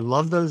against that. I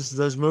love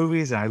those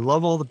movies, and I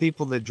love all the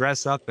people that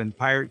dress up in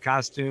pirate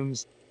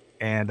costumes.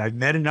 And I've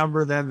met a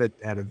number of them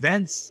at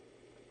events,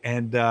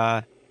 and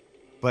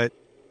but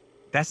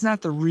that's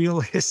not the real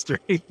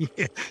history.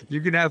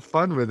 You can have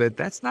fun with it.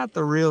 That's not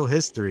the real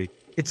history.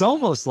 It's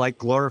almost like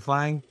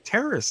glorifying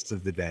terrorists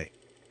of the day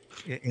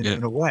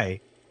in a way.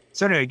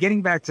 So anyway,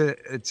 getting back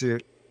to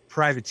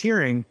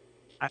privateering,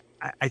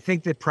 I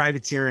think that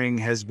privateering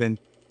has been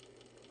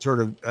sort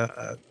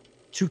of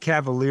too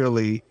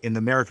cavalierly in the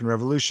American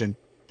Revolution,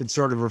 been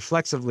sort of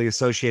reflexively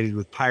associated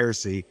with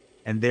piracy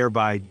and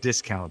thereby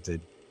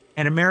discounted.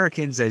 And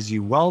Americans, as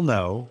you well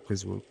know,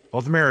 because we're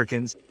both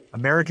Americans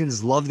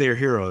love their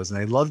heroes, and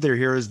they love their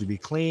heroes to be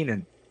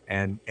clean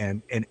and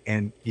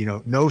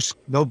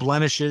no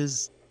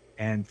blemishes,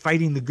 and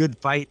fighting the good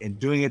fight and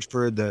doing it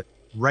for the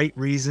right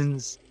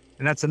reasons.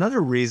 And that's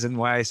another reason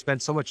why I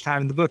spent so much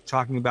time in the book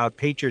talking about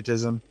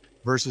patriotism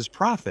versus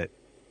profit.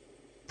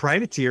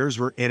 Privateersmen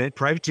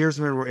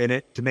were in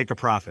it to make a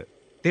profit.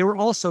 They were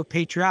also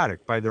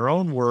patriotic by their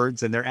own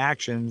words and their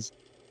actions.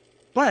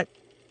 But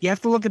you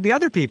have to look at the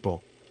other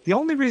people. The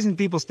only reason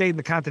people stayed in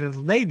the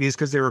Continental Navy is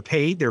because they were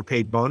paid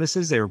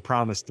bonuses, they were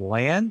promised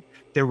land.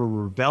 There were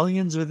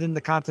rebellions within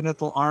the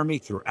Continental Army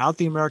throughout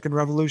the American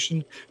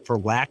Revolution for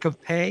lack of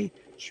pay.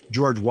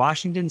 George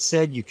Washington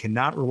said you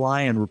cannot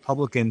rely on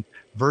Republican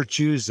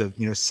virtues of,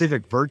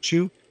 civic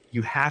virtue.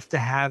 You have to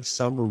have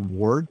some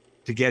reward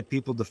to get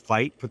people to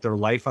fight, put their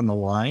life on the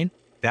line.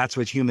 That's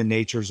what human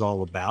nature is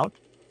all about.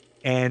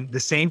 And the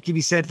same can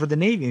be said for the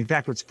Navy. In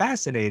fact, what's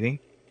fascinating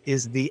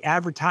is the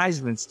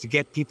advertisements to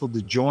get people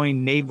to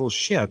join naval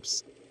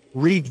ships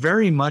read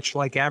very much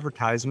like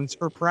advertisements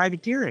for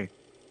privateering.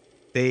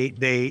 They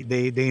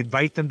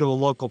invite them to a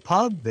local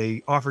pub.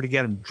 They offer to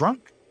get them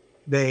drunk.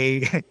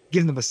 They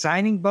give them a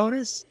signing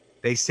bonus.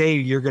 They say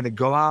you're going to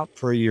go out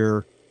for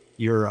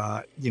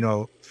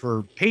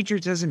for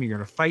patriotism. You're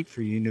going to fight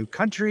for your new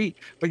country,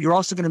 but you're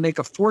also going to make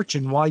a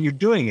fortune while you're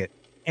doing it.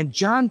 And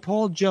John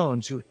Paul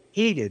Jones, who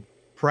hated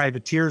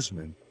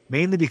privateersmen,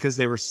 mainly because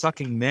they were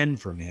sucking men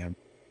from him,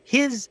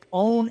 his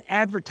own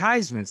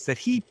advertisements that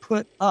he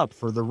put up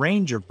for the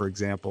Ranger, for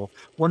example,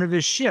 one of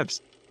his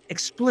ships,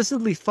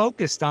 explicitly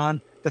focused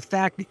on the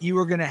fact that you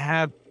were going to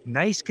have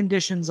nice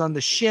conditions on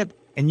the ship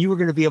and you were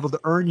going to be able to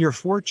earn your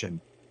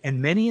fortune.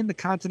 And many in the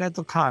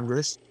Continental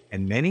Congress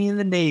and many in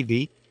the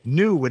Navy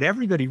knew what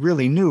everybody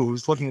really knew who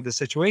was looking at the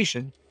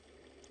situation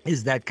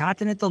is that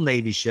Continental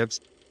Navy ships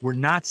were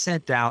not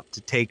sent out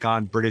to take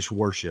on British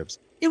warships.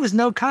 It was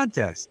no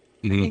contest.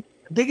 Mm-hmm. I think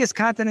the biggest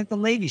Continental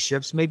Navy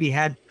ships maybe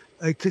had,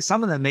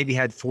 some of them maybe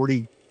had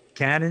 40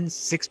 cannons,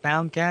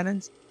 6-pound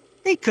cannons.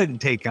 They couldn't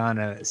take on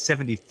a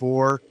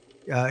 74,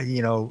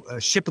 a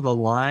ship of the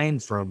line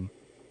from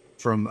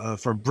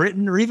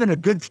Britain, or even a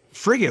good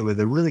frigate with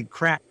a really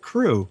crack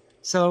crew.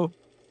 So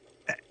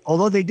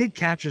although they did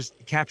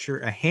capture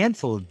a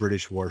handful of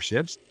British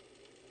warships,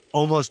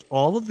 almost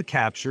all of the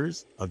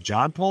captures of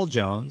John Paul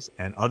Jones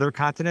and other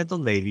Continental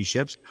Navy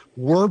ships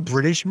were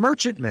British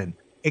merchantmen,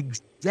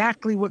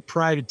 exactly what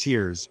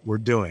privateers were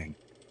doing.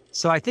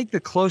 So I think the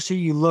closer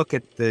you look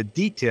at the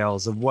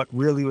details of what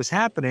really was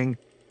happening,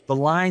 the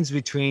lines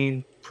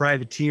between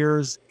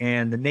privateers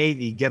and the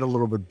Navy get a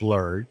little bit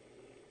blurred.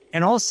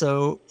 And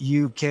also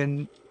you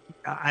can,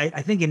 I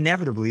think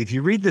inevitably, if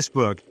you read this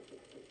book,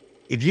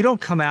 if you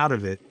don't come out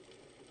of it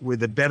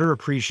with a better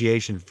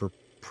appreciation for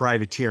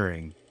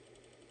privateering,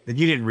 then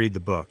you didn't read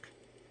the book.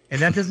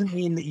 And that doesn't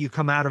mean that you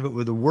come out of it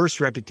with a worse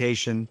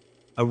reputation,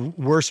 a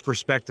worse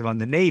perspective on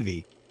the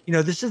Navy.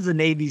 This is the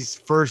Navy's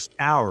first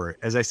hour.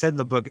 As I said in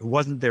the book, it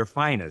wasn't their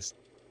finest.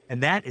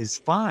 And that is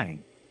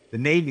fine. The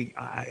Navy,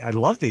 I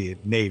love the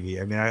Navy.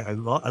 I mean, I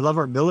love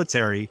our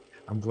military.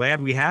 I'm glad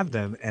we have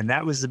them. And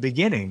that was the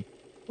beginning.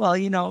 Well,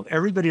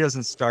 everybody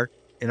doesn't start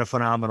in a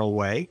phenomenal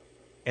way.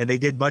 And they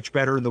did much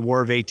better in the War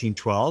of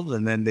 1812.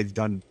 And then they've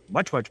done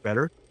much, much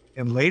better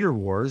in later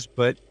wars.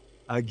 But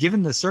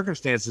given the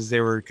circumstances they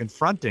were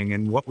confronting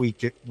and what we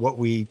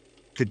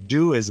could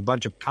do as a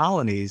bunch of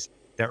colonies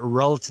that were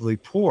relatively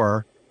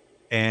poor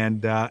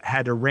and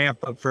had to ramp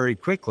up very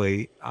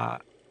quickly,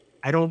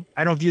 I don't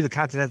view the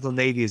Continental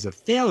Navy as a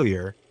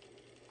failure.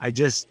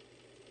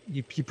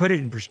 You put it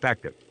in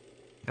perspective.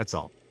 That's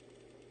all.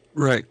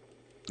 Right.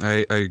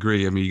 I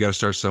agree. I mean, you got to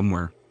start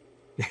somewhere.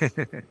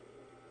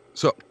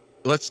 So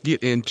let's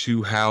get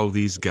into how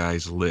these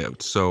guys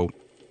lived. So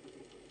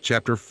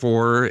chapter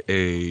 4,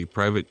 a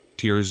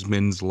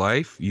privateersman's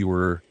life, you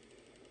were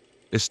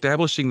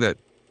establishing that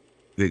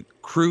the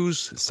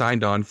crews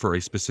signed on for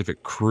a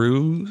specific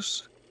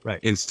cruise, right,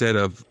 instead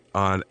of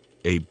on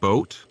a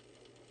boat.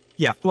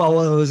 Yeah,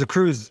 well, it was a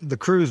cruise. The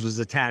cruise was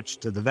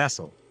attached to the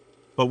vessel.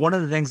 But one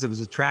of the things that was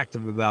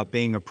attractive about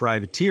being a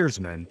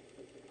privateersman,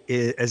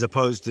 as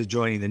opposed to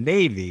joining the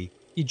Navy,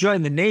 you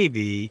join the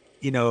Navy,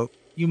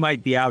 you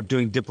might be out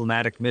doing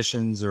diplomatic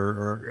missions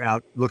or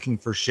out looking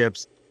for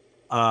ships,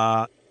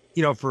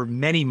 for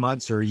many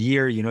months or a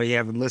year. You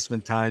have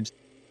enlistment times.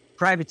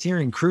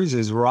 Privateering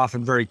cruises were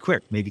often very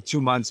quick, maybe 2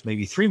 months,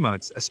 maybe 3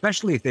 months,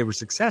 especially if they were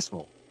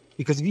successful.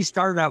 Because if you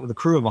started out with a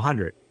crew of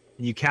 100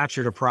 and you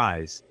captured a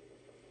prize,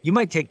 you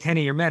might take 10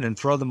 of your men and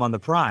throw them on the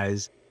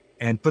prize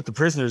and put the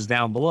prisoners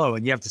down below,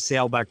 and you have to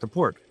sail back to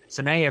port.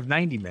 So now you have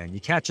 90 men. You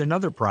catch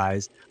another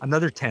prize,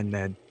 another 10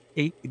 men.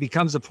 It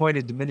becomes a point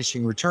of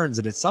diminishing returns.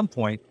 And at some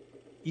point,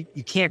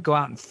 you can't go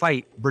out and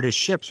fight British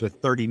ships with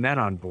 30 men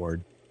on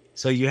board.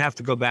 So you have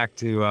to go back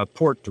to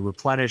port to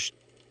replenish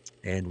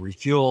and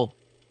refuel.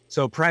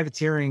 So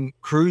privateering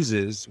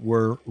cruises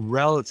were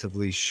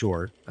relatively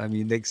short. I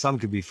mean, some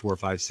could be 4,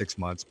 5, 6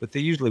 months, but they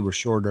usually were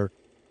shorter.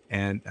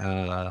 And,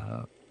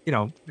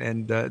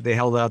 they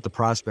held out the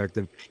prospect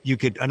of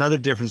another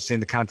difference between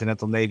the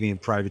Continental Navy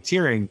and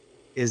privateering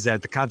is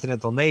that the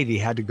Continental Navy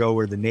had to go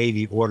where the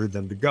Navy ordered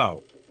them to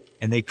go.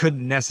 And they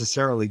couldn't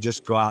necessarily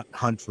just go out and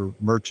hunt for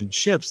merchant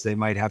ships. They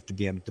might have to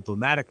be on a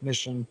diplomatic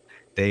mission.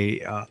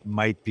 They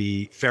might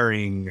be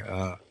ferrying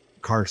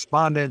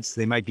correspondence.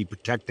 They might be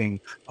protecting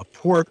a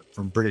port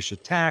from British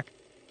attack.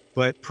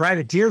 But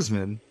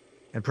privateersmen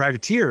and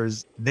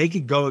privateers, they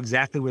could go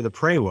exactly where the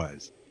prey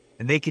was.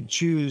 And they could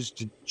choose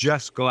to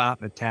just go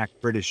out and attack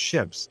British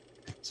ships.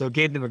 So it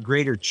gave them a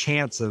greater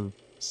chance of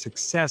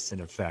success, in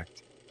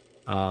effect.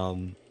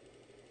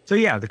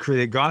 The crew,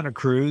 they got on a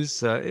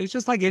cruise. It's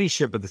just like any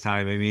ship at the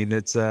time. I mean,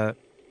 it's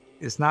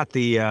not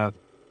the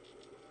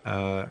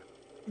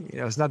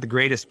it's not the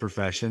greatest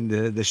profession.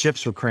 The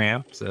ships were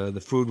cramped.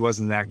 The food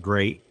wasn't that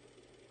great.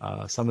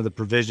 Some of the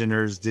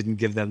provisioners didn't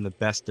give them the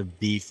best of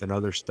beef and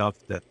other stuff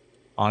that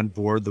on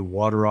board. The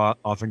water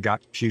often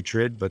got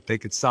putrid, but they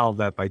could solve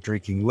that by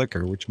drinking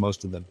liquor, which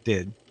most of them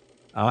did.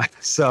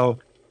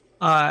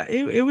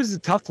 It was a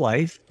tough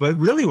life, but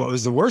really what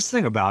was the worst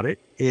thing about it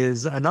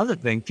is another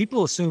thing.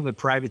 People assume that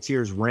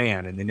privateers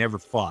ran and they never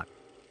fought.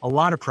 A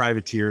lot of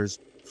privateers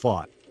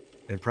fought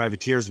and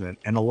privateersmen,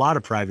 and a lot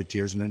of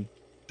privateersmen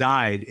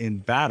died in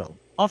battle,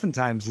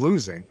 oftentimes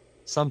losing,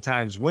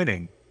 sometimes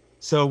winning.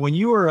 So when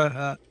you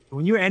were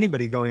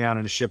anybody going out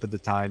on a ship at the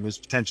time, it was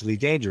potentially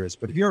dangerous.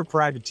 But if you're a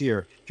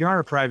privateer, if you aren't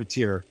a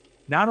privateer,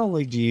 not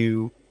only do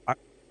you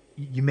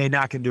may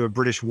knock into a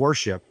British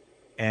warship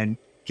and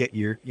get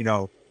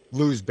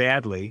lose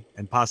badly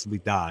and possibly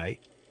die.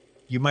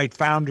 You might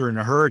founder in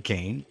a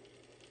hurricane.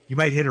 You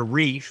might hit a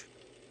reef.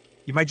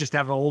 You might just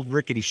have an old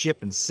rickety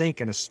ship and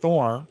sink in a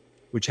storm,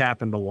 which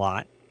happened a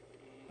lot.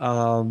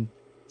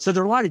 So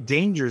there are a lot of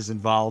dangers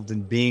involved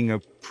in being a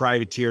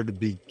privateer to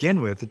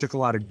begin with. It took a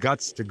lot of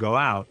guts to go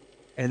out.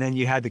 And then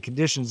you had the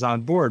conditions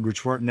on board,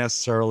 which weren't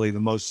necessarily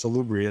the most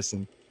salubrious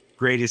and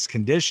greatest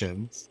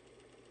conditions.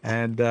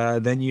 And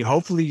then you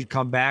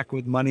come back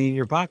with money in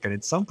your pocket.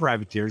 And some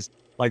privateers,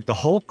 like the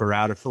Holker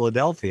out of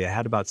Philadelphia,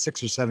 had about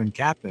 6 or 7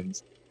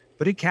 captains,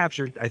 but it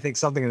captured, I think,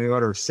 something in the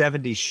order of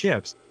 70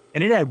 ships.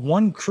 And it had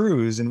one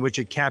cruise in which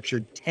it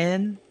captured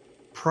 10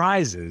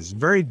 prizes,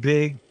 very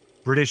big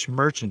British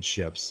merchant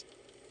ships,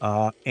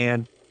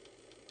 and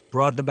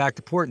brought them back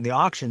to port. And the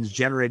auctions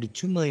generated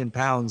 £2 million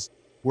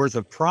worth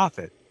of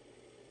profit.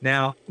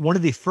 Now, one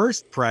of the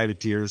first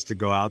privateers to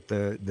go out,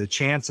 the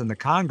Chance and the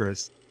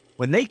Congress,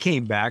 when they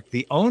came back,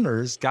 the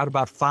owners got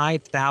about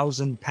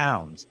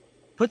 £5,000.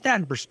 Put that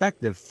in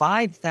perspective,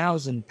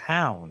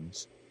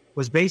 £5,000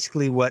 was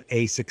basically what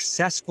a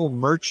successful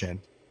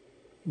merchant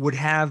would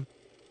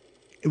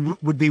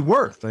be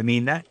worth. I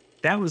mean, that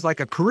was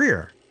like a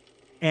career.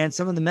 And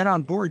some of the men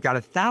on board got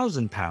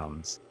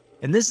 £1,000.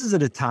 And this is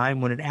at a time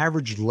when an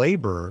average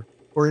laborer,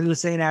 or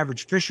let's say an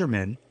average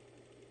fisherman,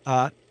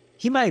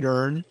 he might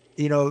earn,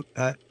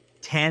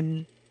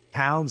 10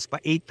 pounds,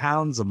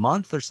 £8 a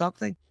month or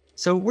something.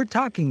 So we're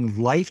talking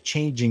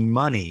life-changing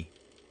money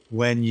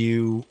when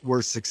you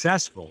were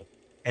successful.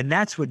 And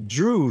that's what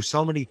drew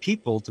so many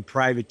people to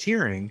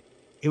privateering.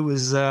 It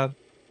was, it's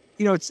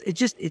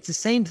the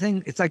same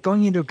thing. It's like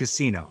going into a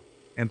casino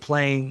and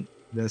playing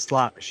the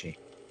slot machine,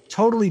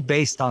 totally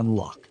based on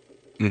luck.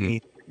 Mm-hmm. I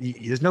mean,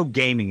 there's no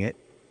gaming it.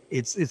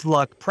 It's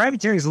luck.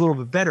 Privateering is a little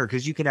bit better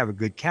because you can have a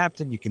good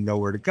captain. You can know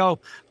where to go.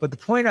 But the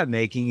point I'm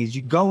making is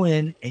you go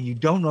in and you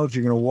don't know if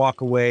you're going to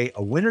walk away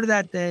a winner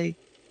that day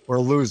or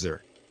a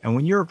loser. And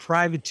when you're a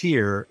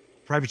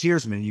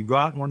privateersman, you go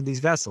out in one of these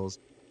vessels,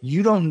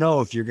 you don't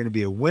know if you're going to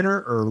be a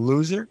winner or a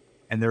loser.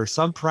 And there are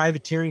some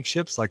privateering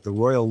ships like the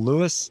Royal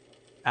Lewis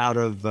out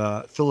of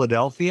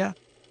Philadelphia.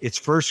 Its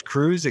first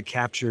cruise, it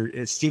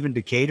captured Stephen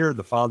Decatur,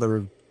 the father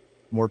of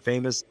more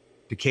famous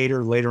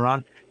Decatur later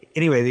on.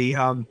 Anyway,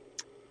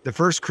 the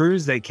first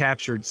cruise, they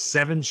captured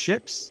 7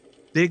 ships,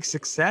 big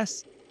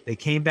success. They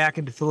came back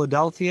into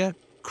Philadelphia.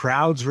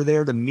 Crowds were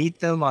there to meet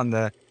them in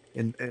the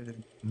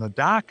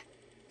dock.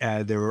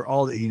 They were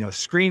all,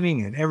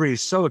 screaming, and everybody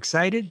was so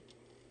excited.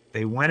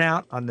 They went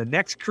out on the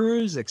next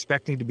cruise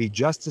expecting to be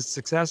just as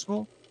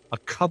successful. A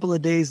couple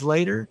of days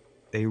later,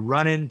 they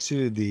run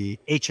into the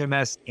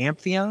HMS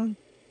Amphion,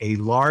 a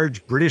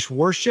large British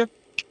warship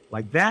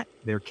like that.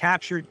 They're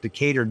captured.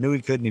 Decatur knew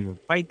he couldn't even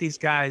fight these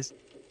guys.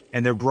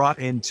 and they're brought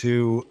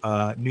into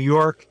New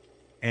York,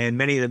 and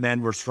many of the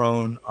men were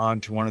thrown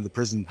onto one of the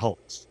prison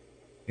hulks,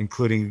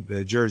 including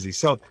the Jersey.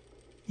 So,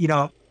 you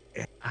know,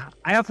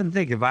 I often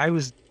think if I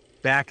was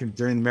back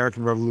during the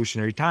American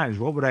Revolutionary times,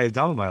 what would I have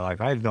done with my life?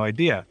 I have no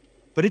idea.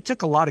 But it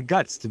took a lot of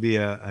guts to be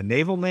a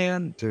naval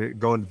man, to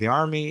go into the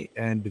army,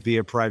 and to be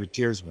a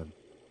privateersman.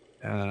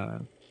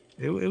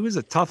 It was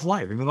a tough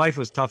life. I mean, life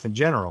was tough in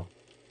general,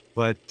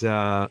 but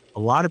a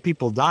lot of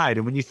people died.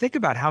 And when you think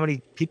about how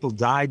many people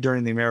died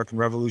during the American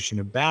Revolution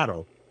in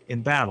battle,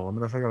 I'm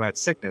not talking about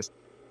sickness,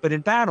 but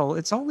in battle,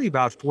 it's only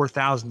about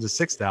 4,000 to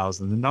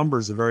 6,000. The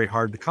numbers are very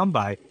hard to come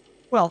by.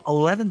 Well,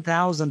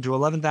 11,000 to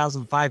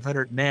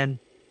 11,500 men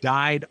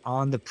died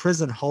on the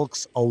prison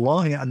hulks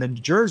alone, on the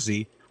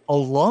Jersey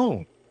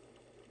alone.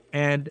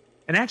 And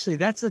actually,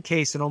 that's the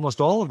case in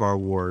almost all of our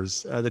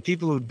wars. The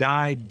people who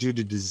died due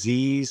to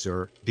disease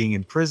or being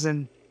in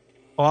prison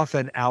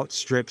often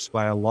outstrips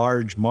by a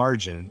large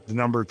margin the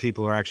number of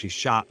people who are actually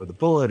shot with a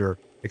bullet or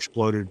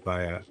exploded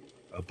by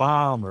a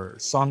bomb or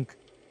sunk.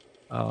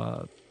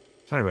 So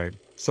anyway,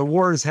 so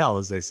war is hell,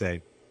 as they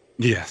say.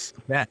 Yes.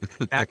 Back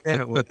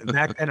then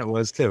it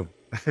was too.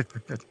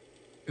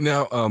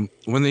 Now,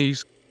 when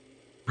these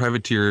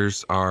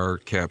privateers are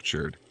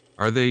captured,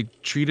 are they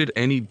treated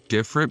any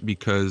different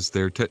because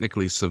they're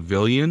technically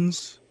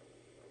civilians?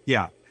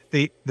 Yeah.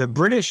 The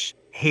British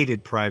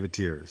hated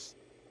privateers,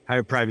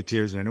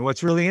 and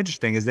what's really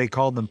interesting is they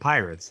called them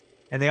pirates,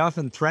 and they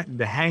often threatened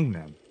to hang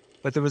them.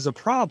 But there was a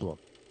problem.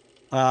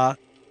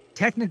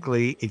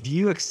 Technically, if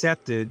you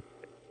accepted,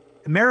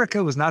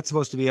 America was not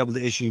supposed to be able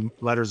to issue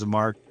letters of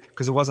marque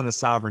because it wasn't a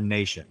sovereign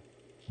nation.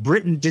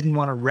 Britain didn't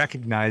want to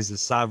recognize the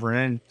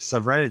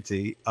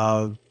sovereignty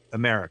of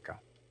America.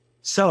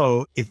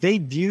 So if they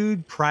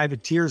viewed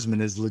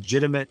privateersmen as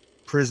legitimate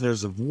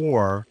prisoners of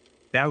war,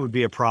 that would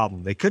be a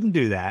problem. They couldn't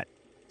do that.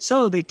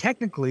 So they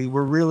technically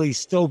were really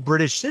still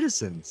British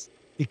citizens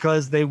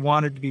because they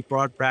wanted to be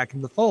brought back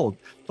in the fold.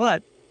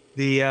 But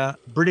the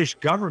British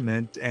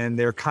government and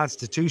their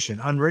constitution,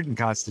 unwritten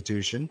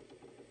constitution,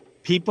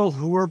 people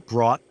who were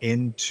brought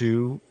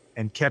into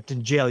and kept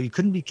in jail, you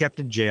couldn't be kept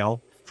in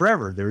jail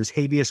forever. There was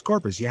habeas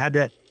corpus. You had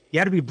to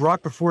be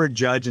brought before a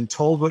judge and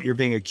told what you're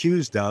being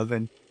accused of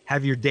and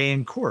have your day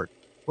in court.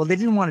 Well, they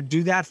didn't want to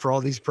do that for all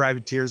these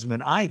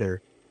privateersmen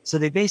either. So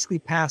they basically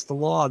passed a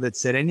law that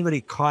said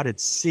anybody caught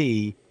at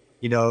sea,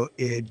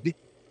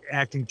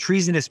 acting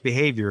treasonous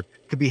behavior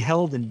could be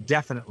held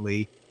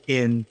indefinitely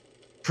in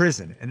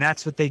prison. And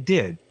that's what they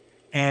did.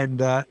 And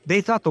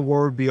they thought the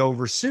war would be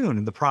over soon.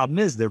 And the problem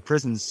is their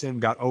prisons soon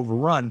got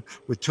overrun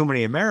with too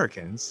many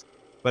Americans.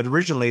 But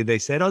originally they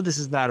said, oh, this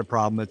is not a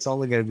problem. It's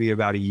only going to be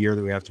about a year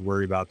that we have to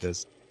worry about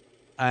this.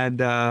 And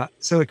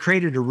so it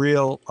created a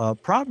real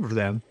problem for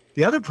them.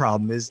 The other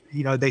problem is,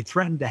 they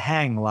threatened to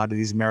hang a lot of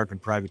these American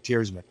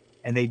privateersmen.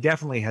 And they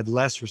definitely had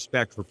less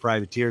respect for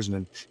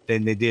privateersmen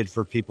than they did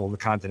for people in the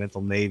Continental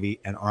Navy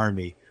and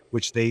Army,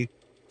 which they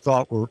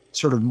thought were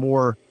sort of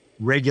more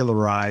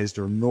regularized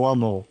or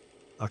normal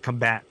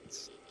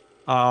combatants.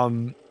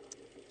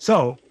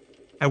 So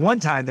at one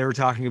time they were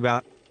talking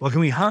about, well, can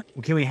we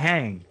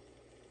hang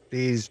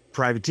these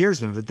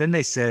privateersmen? But then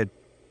they said,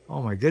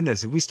 oh my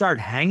goodness, if we start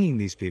hanging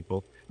these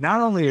people,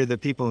 not only are the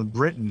people in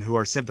Britain who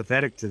are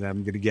sympathetic to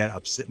them going to get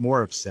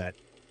more upset,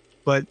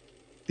 but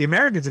the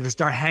Americans are going to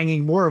start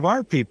hanging more of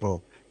our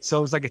people.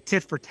 So it's like a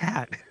tit for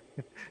tat.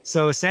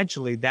 So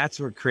essentially that's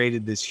what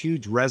created this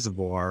huge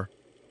reservoir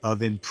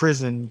of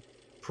imprisoned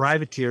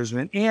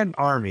privateersmen and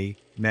Army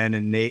men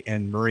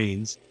and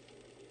Marines,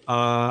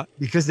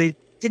 because they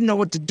didn't know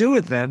what to do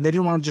with them. They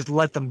didn't want to just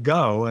let them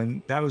go.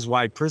 And that was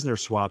why prisoner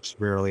swaps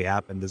rarely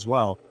happened as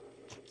well.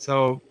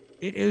 So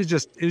it was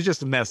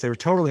just a mess. They were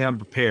totally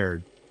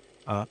unprepared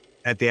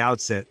at the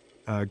outset,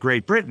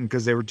 Great Britain,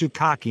 because they were too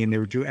cocky and they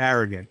were too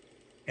arrogant.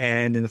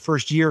 And in the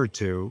first year or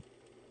two,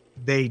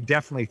 they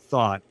definitely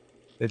thought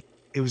that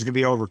it was going to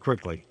be over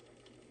quickly.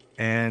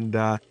 And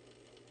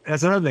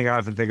that's another thing I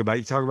often think about.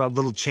 You talk about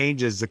little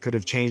changes that could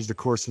have changed the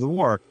course of the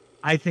war.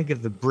 I think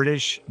if the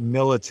British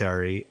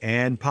military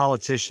and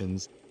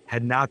politicians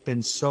had not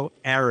been so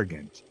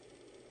arrogant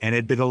and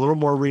had been a little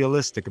more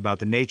realistic about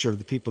the nature of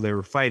the people they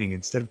were fighting,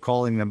 instead of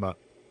calling them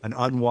an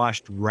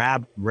unwashed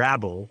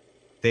rabble,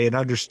 they had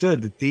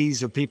understood that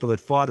these are people that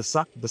fought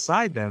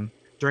beside them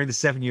during the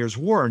 7 Years'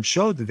 War and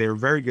showed that they were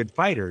very good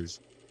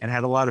fighters and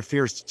had a lot of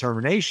fierce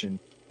determination.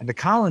 And the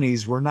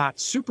colonies were not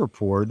super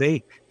poor.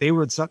 They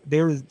were some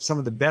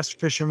of the best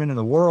fishermen in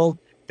the world.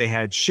 They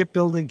had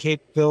shipbuilding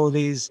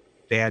capabilities.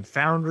 They had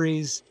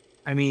foundries.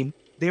 I mean,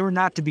 they were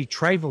not to be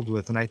trifled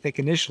with. And I think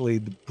initially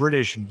the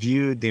British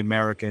viewed the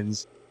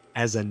Americans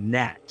as a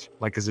gnat,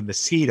 like as a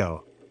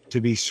mosquito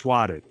to be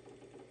swatted.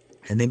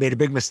 And they made a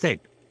big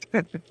mistake.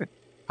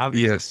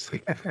 Yes.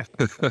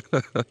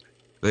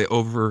 They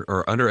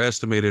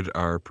underestimated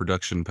our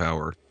production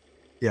power.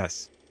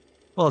 Yes.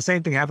 Well, the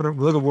same thing happened.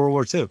 Look at World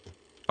War II.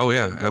 Oh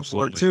yeah,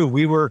 absolutely. World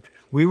War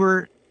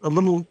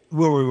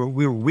II,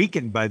 we were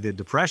weakened by the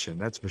Depression,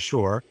 that's for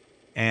sure,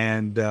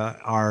 and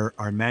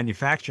our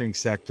manufacturing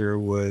sector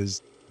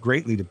was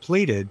greatly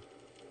depleted.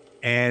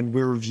 And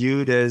we were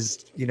viewed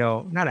as,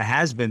 not a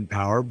has-been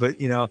power, but,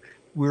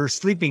 we were a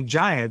sleeping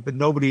giant, but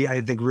nobody,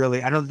 I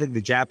don't think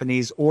the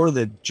Japanese or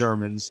the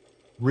Germans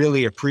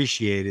really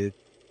appreciated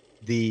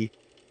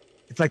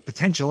it's like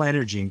potential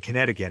energy and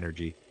kinetic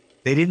energy.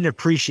 They didn't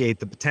appreciate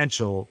the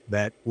potential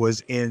that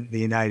was in the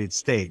United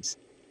States.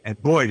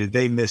 And boy, did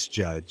they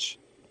misjudge.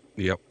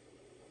 Yep.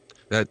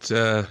 That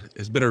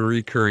has been a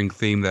recurring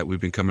theme that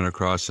we've been coming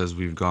across as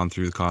we've gone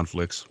through the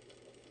conflicts.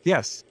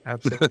 Yes,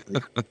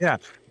 absolutely. Yeah.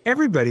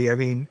 Everybody,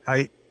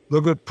 I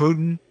look at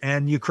Putin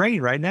and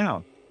Ukraine right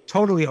now,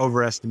 totally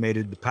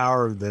overestimated the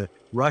power of the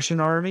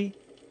Russian army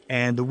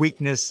and the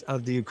weakness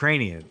of the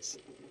Ukrainians.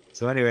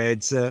 So anyway,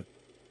 I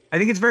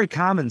think it's very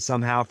common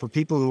somehow for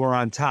people who are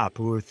on top,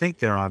 who think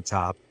they're on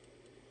top,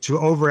 to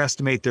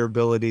overestimate their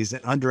abilities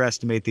and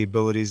underestimate the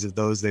abilities of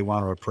those they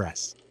want to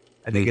oppress.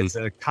 I think it's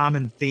a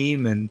common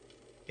theme in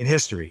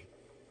history.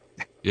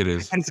 It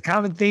is. And it's a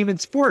common theme in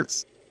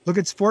sports. Look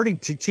at sporting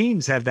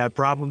teams have that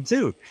problem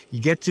too.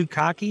 You get too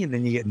cocky and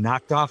then you get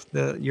knocked off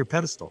your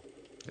pedestal.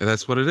 And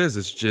that's what it is.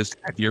 It's just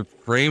your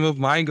frame of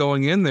mind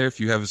going in there. If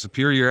you have a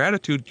superior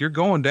attitude, you're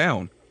going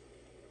down.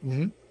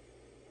 Mm-hmm.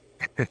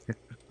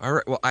 All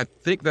right. Well, I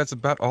think that's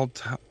about all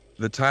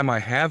the time I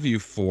have you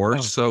for.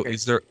 So okay.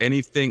 Is there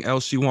anything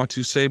else you want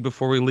to say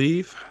before we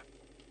leave?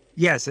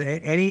 Yes.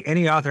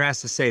 Any author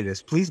has to say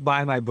this. Please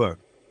buy my book.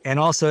 And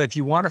also, if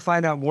you want to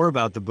find out more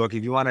about the book,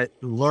 if you want to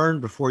learn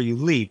before you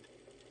leap,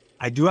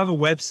 I do have a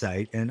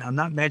website, and I'm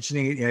not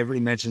mentioning it. Everybody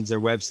mentions their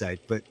website,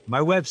 but my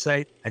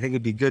website, I think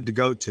it'd be good to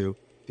go to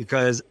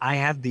because I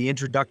have the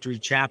introductory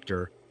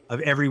chapter of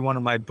every one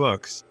of my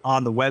books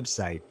on the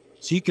website.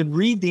 So you can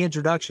read the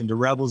introduction to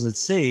Rebels at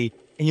Sea,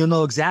 and you'll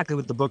know exactly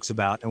what the book's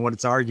about and what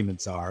its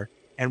arguments are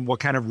and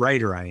what kind of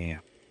writer I am.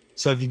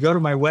 So if you go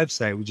to my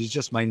website, which is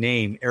just my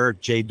name,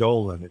 Eric J.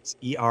 Dolin, it's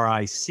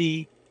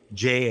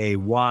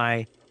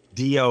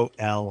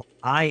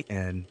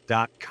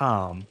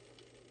EricJaydolin.com.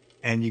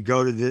 And you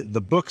go to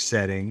the book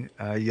setting,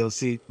 you'll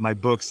see my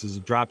books as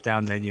a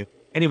drop-down menu.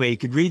 Anyway, you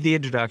could read the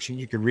introduction.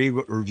 You can read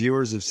what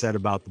reviewers have said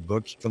about the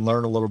book. You can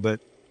learn a little bit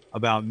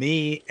about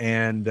me.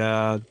 And,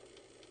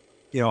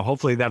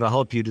 hopefully that'll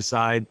help you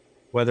decide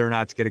whether or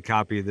not to get a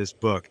copy of this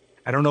book.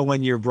 I don't know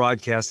when your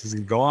broadcast is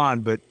going to go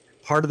on, but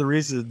part of the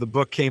reason that the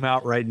book came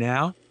out right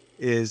now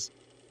is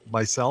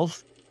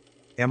myself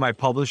and my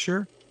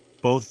publisher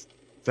both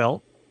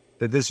felt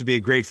that this would be a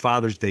great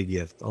Father's Day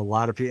gift. A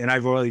lot of people, and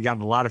I've already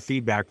gotten a lot of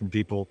feedback from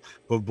people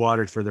who have bought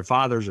it for their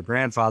fathers or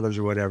grandfathers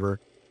or whatever.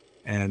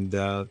 And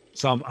so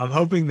I'm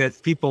hoping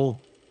that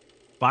people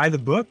buy the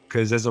book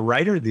because as a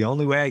writer, the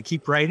only way I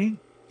keep writing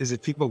is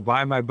if people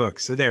buy my book.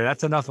 So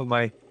that's enough of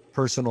my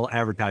personal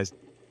advertising.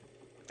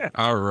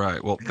 All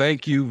right. Well,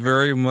 thank you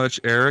very much,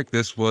 Eric.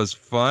 This was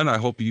fun. I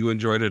hope you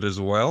enjoyed it as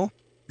well.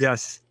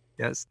 Yes.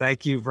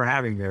 Thank you for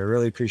having me. I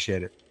really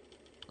appreciate it.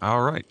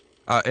 All right.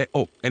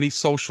 Any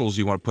socials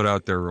you want to put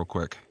out there real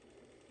quick?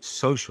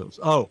 Socials.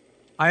 Oh,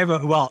 I have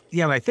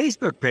my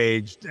Facebook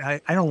page. I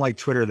don't like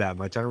Twitter that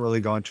much. I don't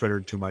really go on Twitter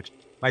too much.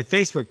 My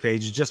Facebook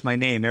page is just my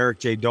name, Eric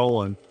J.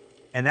 Dolin.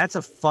 And I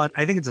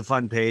think it's a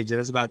fun page. It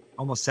has about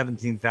almost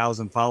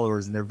 17,000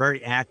 followers and they're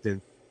very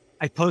active.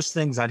 I post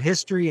things on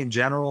history in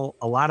general,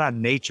 a lot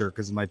on nature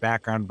because of my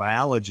background in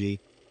biology,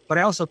 but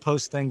I also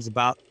post things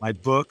about my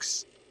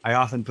books. I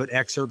often put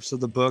excerpts of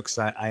the books.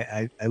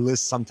 I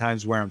list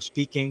sometimes where I'm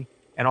speaking.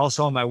 And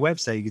also on my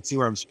website, you can see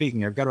where I'm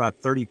speaking. I've got about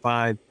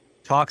 35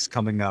 talks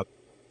coming up.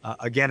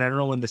 Again, I don't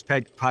know when this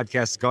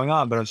podcast is going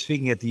on, but I'm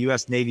speaking at the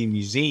U.S. Navy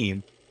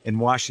Museum in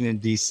Washington,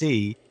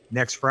 D.C.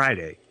 next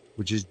Friday,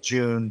 which is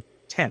June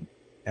 10th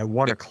at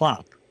 1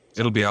 o'clock.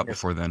 It'll be out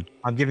before then.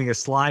 I'm giving a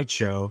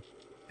slideshow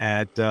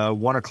at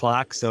 1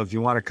 o'clock. So if you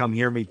want to come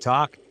hear me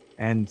talk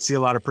and see a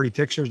lot of pretty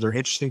pictures or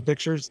interesting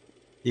pictures,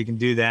 you can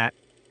do that.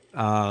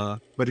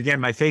 But again,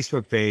 my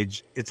Facebook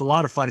page, it's a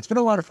lot of fun. It's been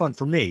a lot of fun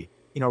for me.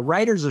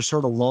 Writers are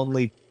sort of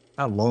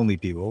not lonely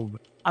people.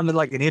 I'm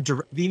like an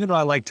introvert. Even though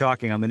I like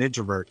talking, I'm an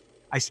introvert.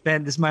 This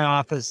is my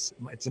office.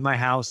 It's in my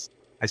house.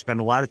 I spend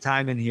a lot of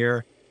time in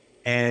here.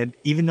 And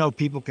even though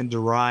people can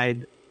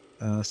deride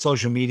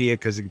social media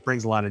because it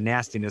brings a lot of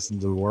nastiness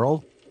into the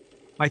world,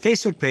 my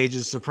Facebook page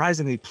is a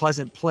surprisingly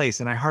pleasant place.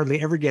 And I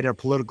hardly ever get a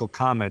political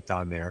comment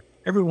on there.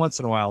 Every once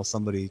in a while,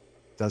 somebody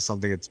does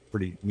something that's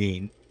pretty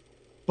mean,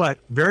 but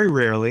very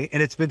rarely.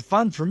 And it's been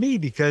fun for me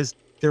because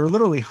there are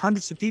literally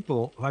hundreds of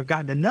people who I've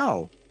gotten to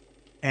know,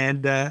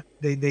 and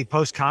they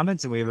post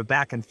comments and we have a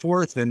back and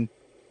forth, and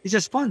it's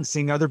just fun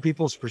seeing other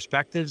people's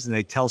perspectives and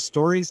they tell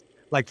stories.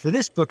 Like for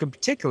this book in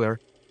particular,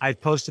 I've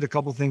posted a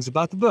couple things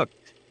about the book.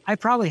 I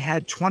probably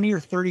had 20 or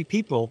 30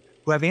 people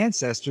who have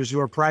ancestors who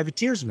are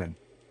privateersmen,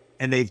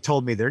 and they've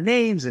told me their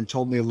names and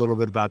told me a little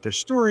bit about their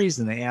stories,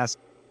 and they ask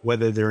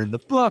whether they're in the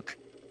book.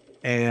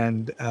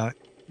 And,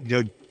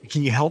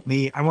 can you help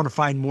me? I want to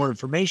find more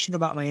information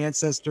about my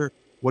ancestor.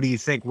 What do you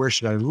think? Where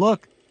should I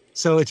look?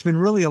 So it's been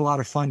really a lot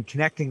of fun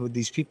connecting with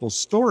these people's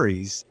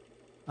stories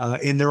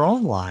in their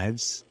own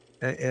lives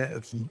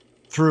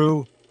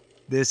through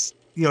this,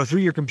 through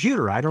your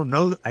computer. I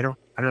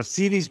don't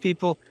see these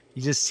people.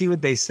 You just see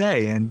what they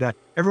say. And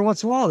every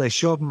once in a while, they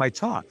show up in my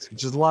talks,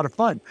 which is a lot of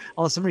fun.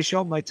 I'll have somebody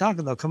show up in my talk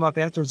and they'll come up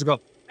afterwards and go,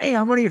 "Hey,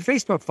 I'm one of your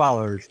Facebook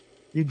followers.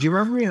 Do you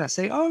remember me?" And I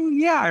say, "Oh,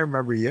 yeah, I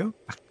remember you."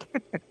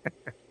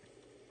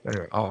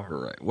 Anyway. All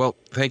right. Well,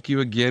 thank you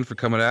again for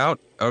coming out.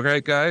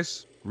 Okay,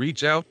 guys,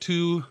 reach out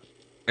to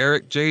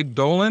Eric J.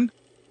 Dolin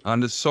on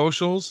the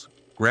socials.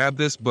 Grab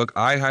this book.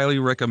 I highly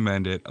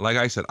recommend it. Like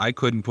I said, I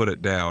couldn't put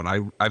it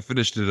down. I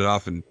finished it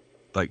off in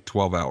like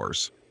 12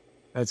 hours.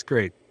 That's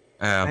great.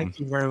 Thank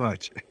you very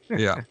much.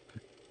 Yeah.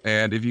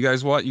 And if you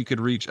guys want, you could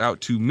reach out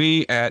to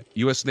me at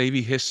US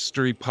Navy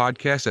History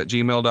Podcast at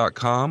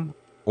gmail.com,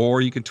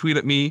 or you can tweet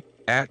at me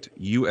at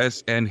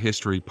USN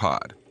History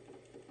Pod.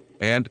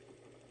 And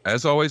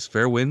as always,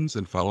 fair winds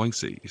and following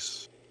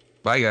seas.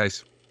 Bye,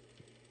 guys.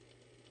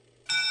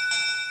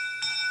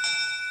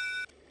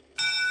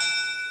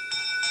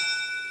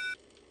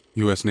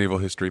 U.S. Naval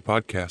History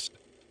Podcast.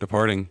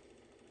 Departing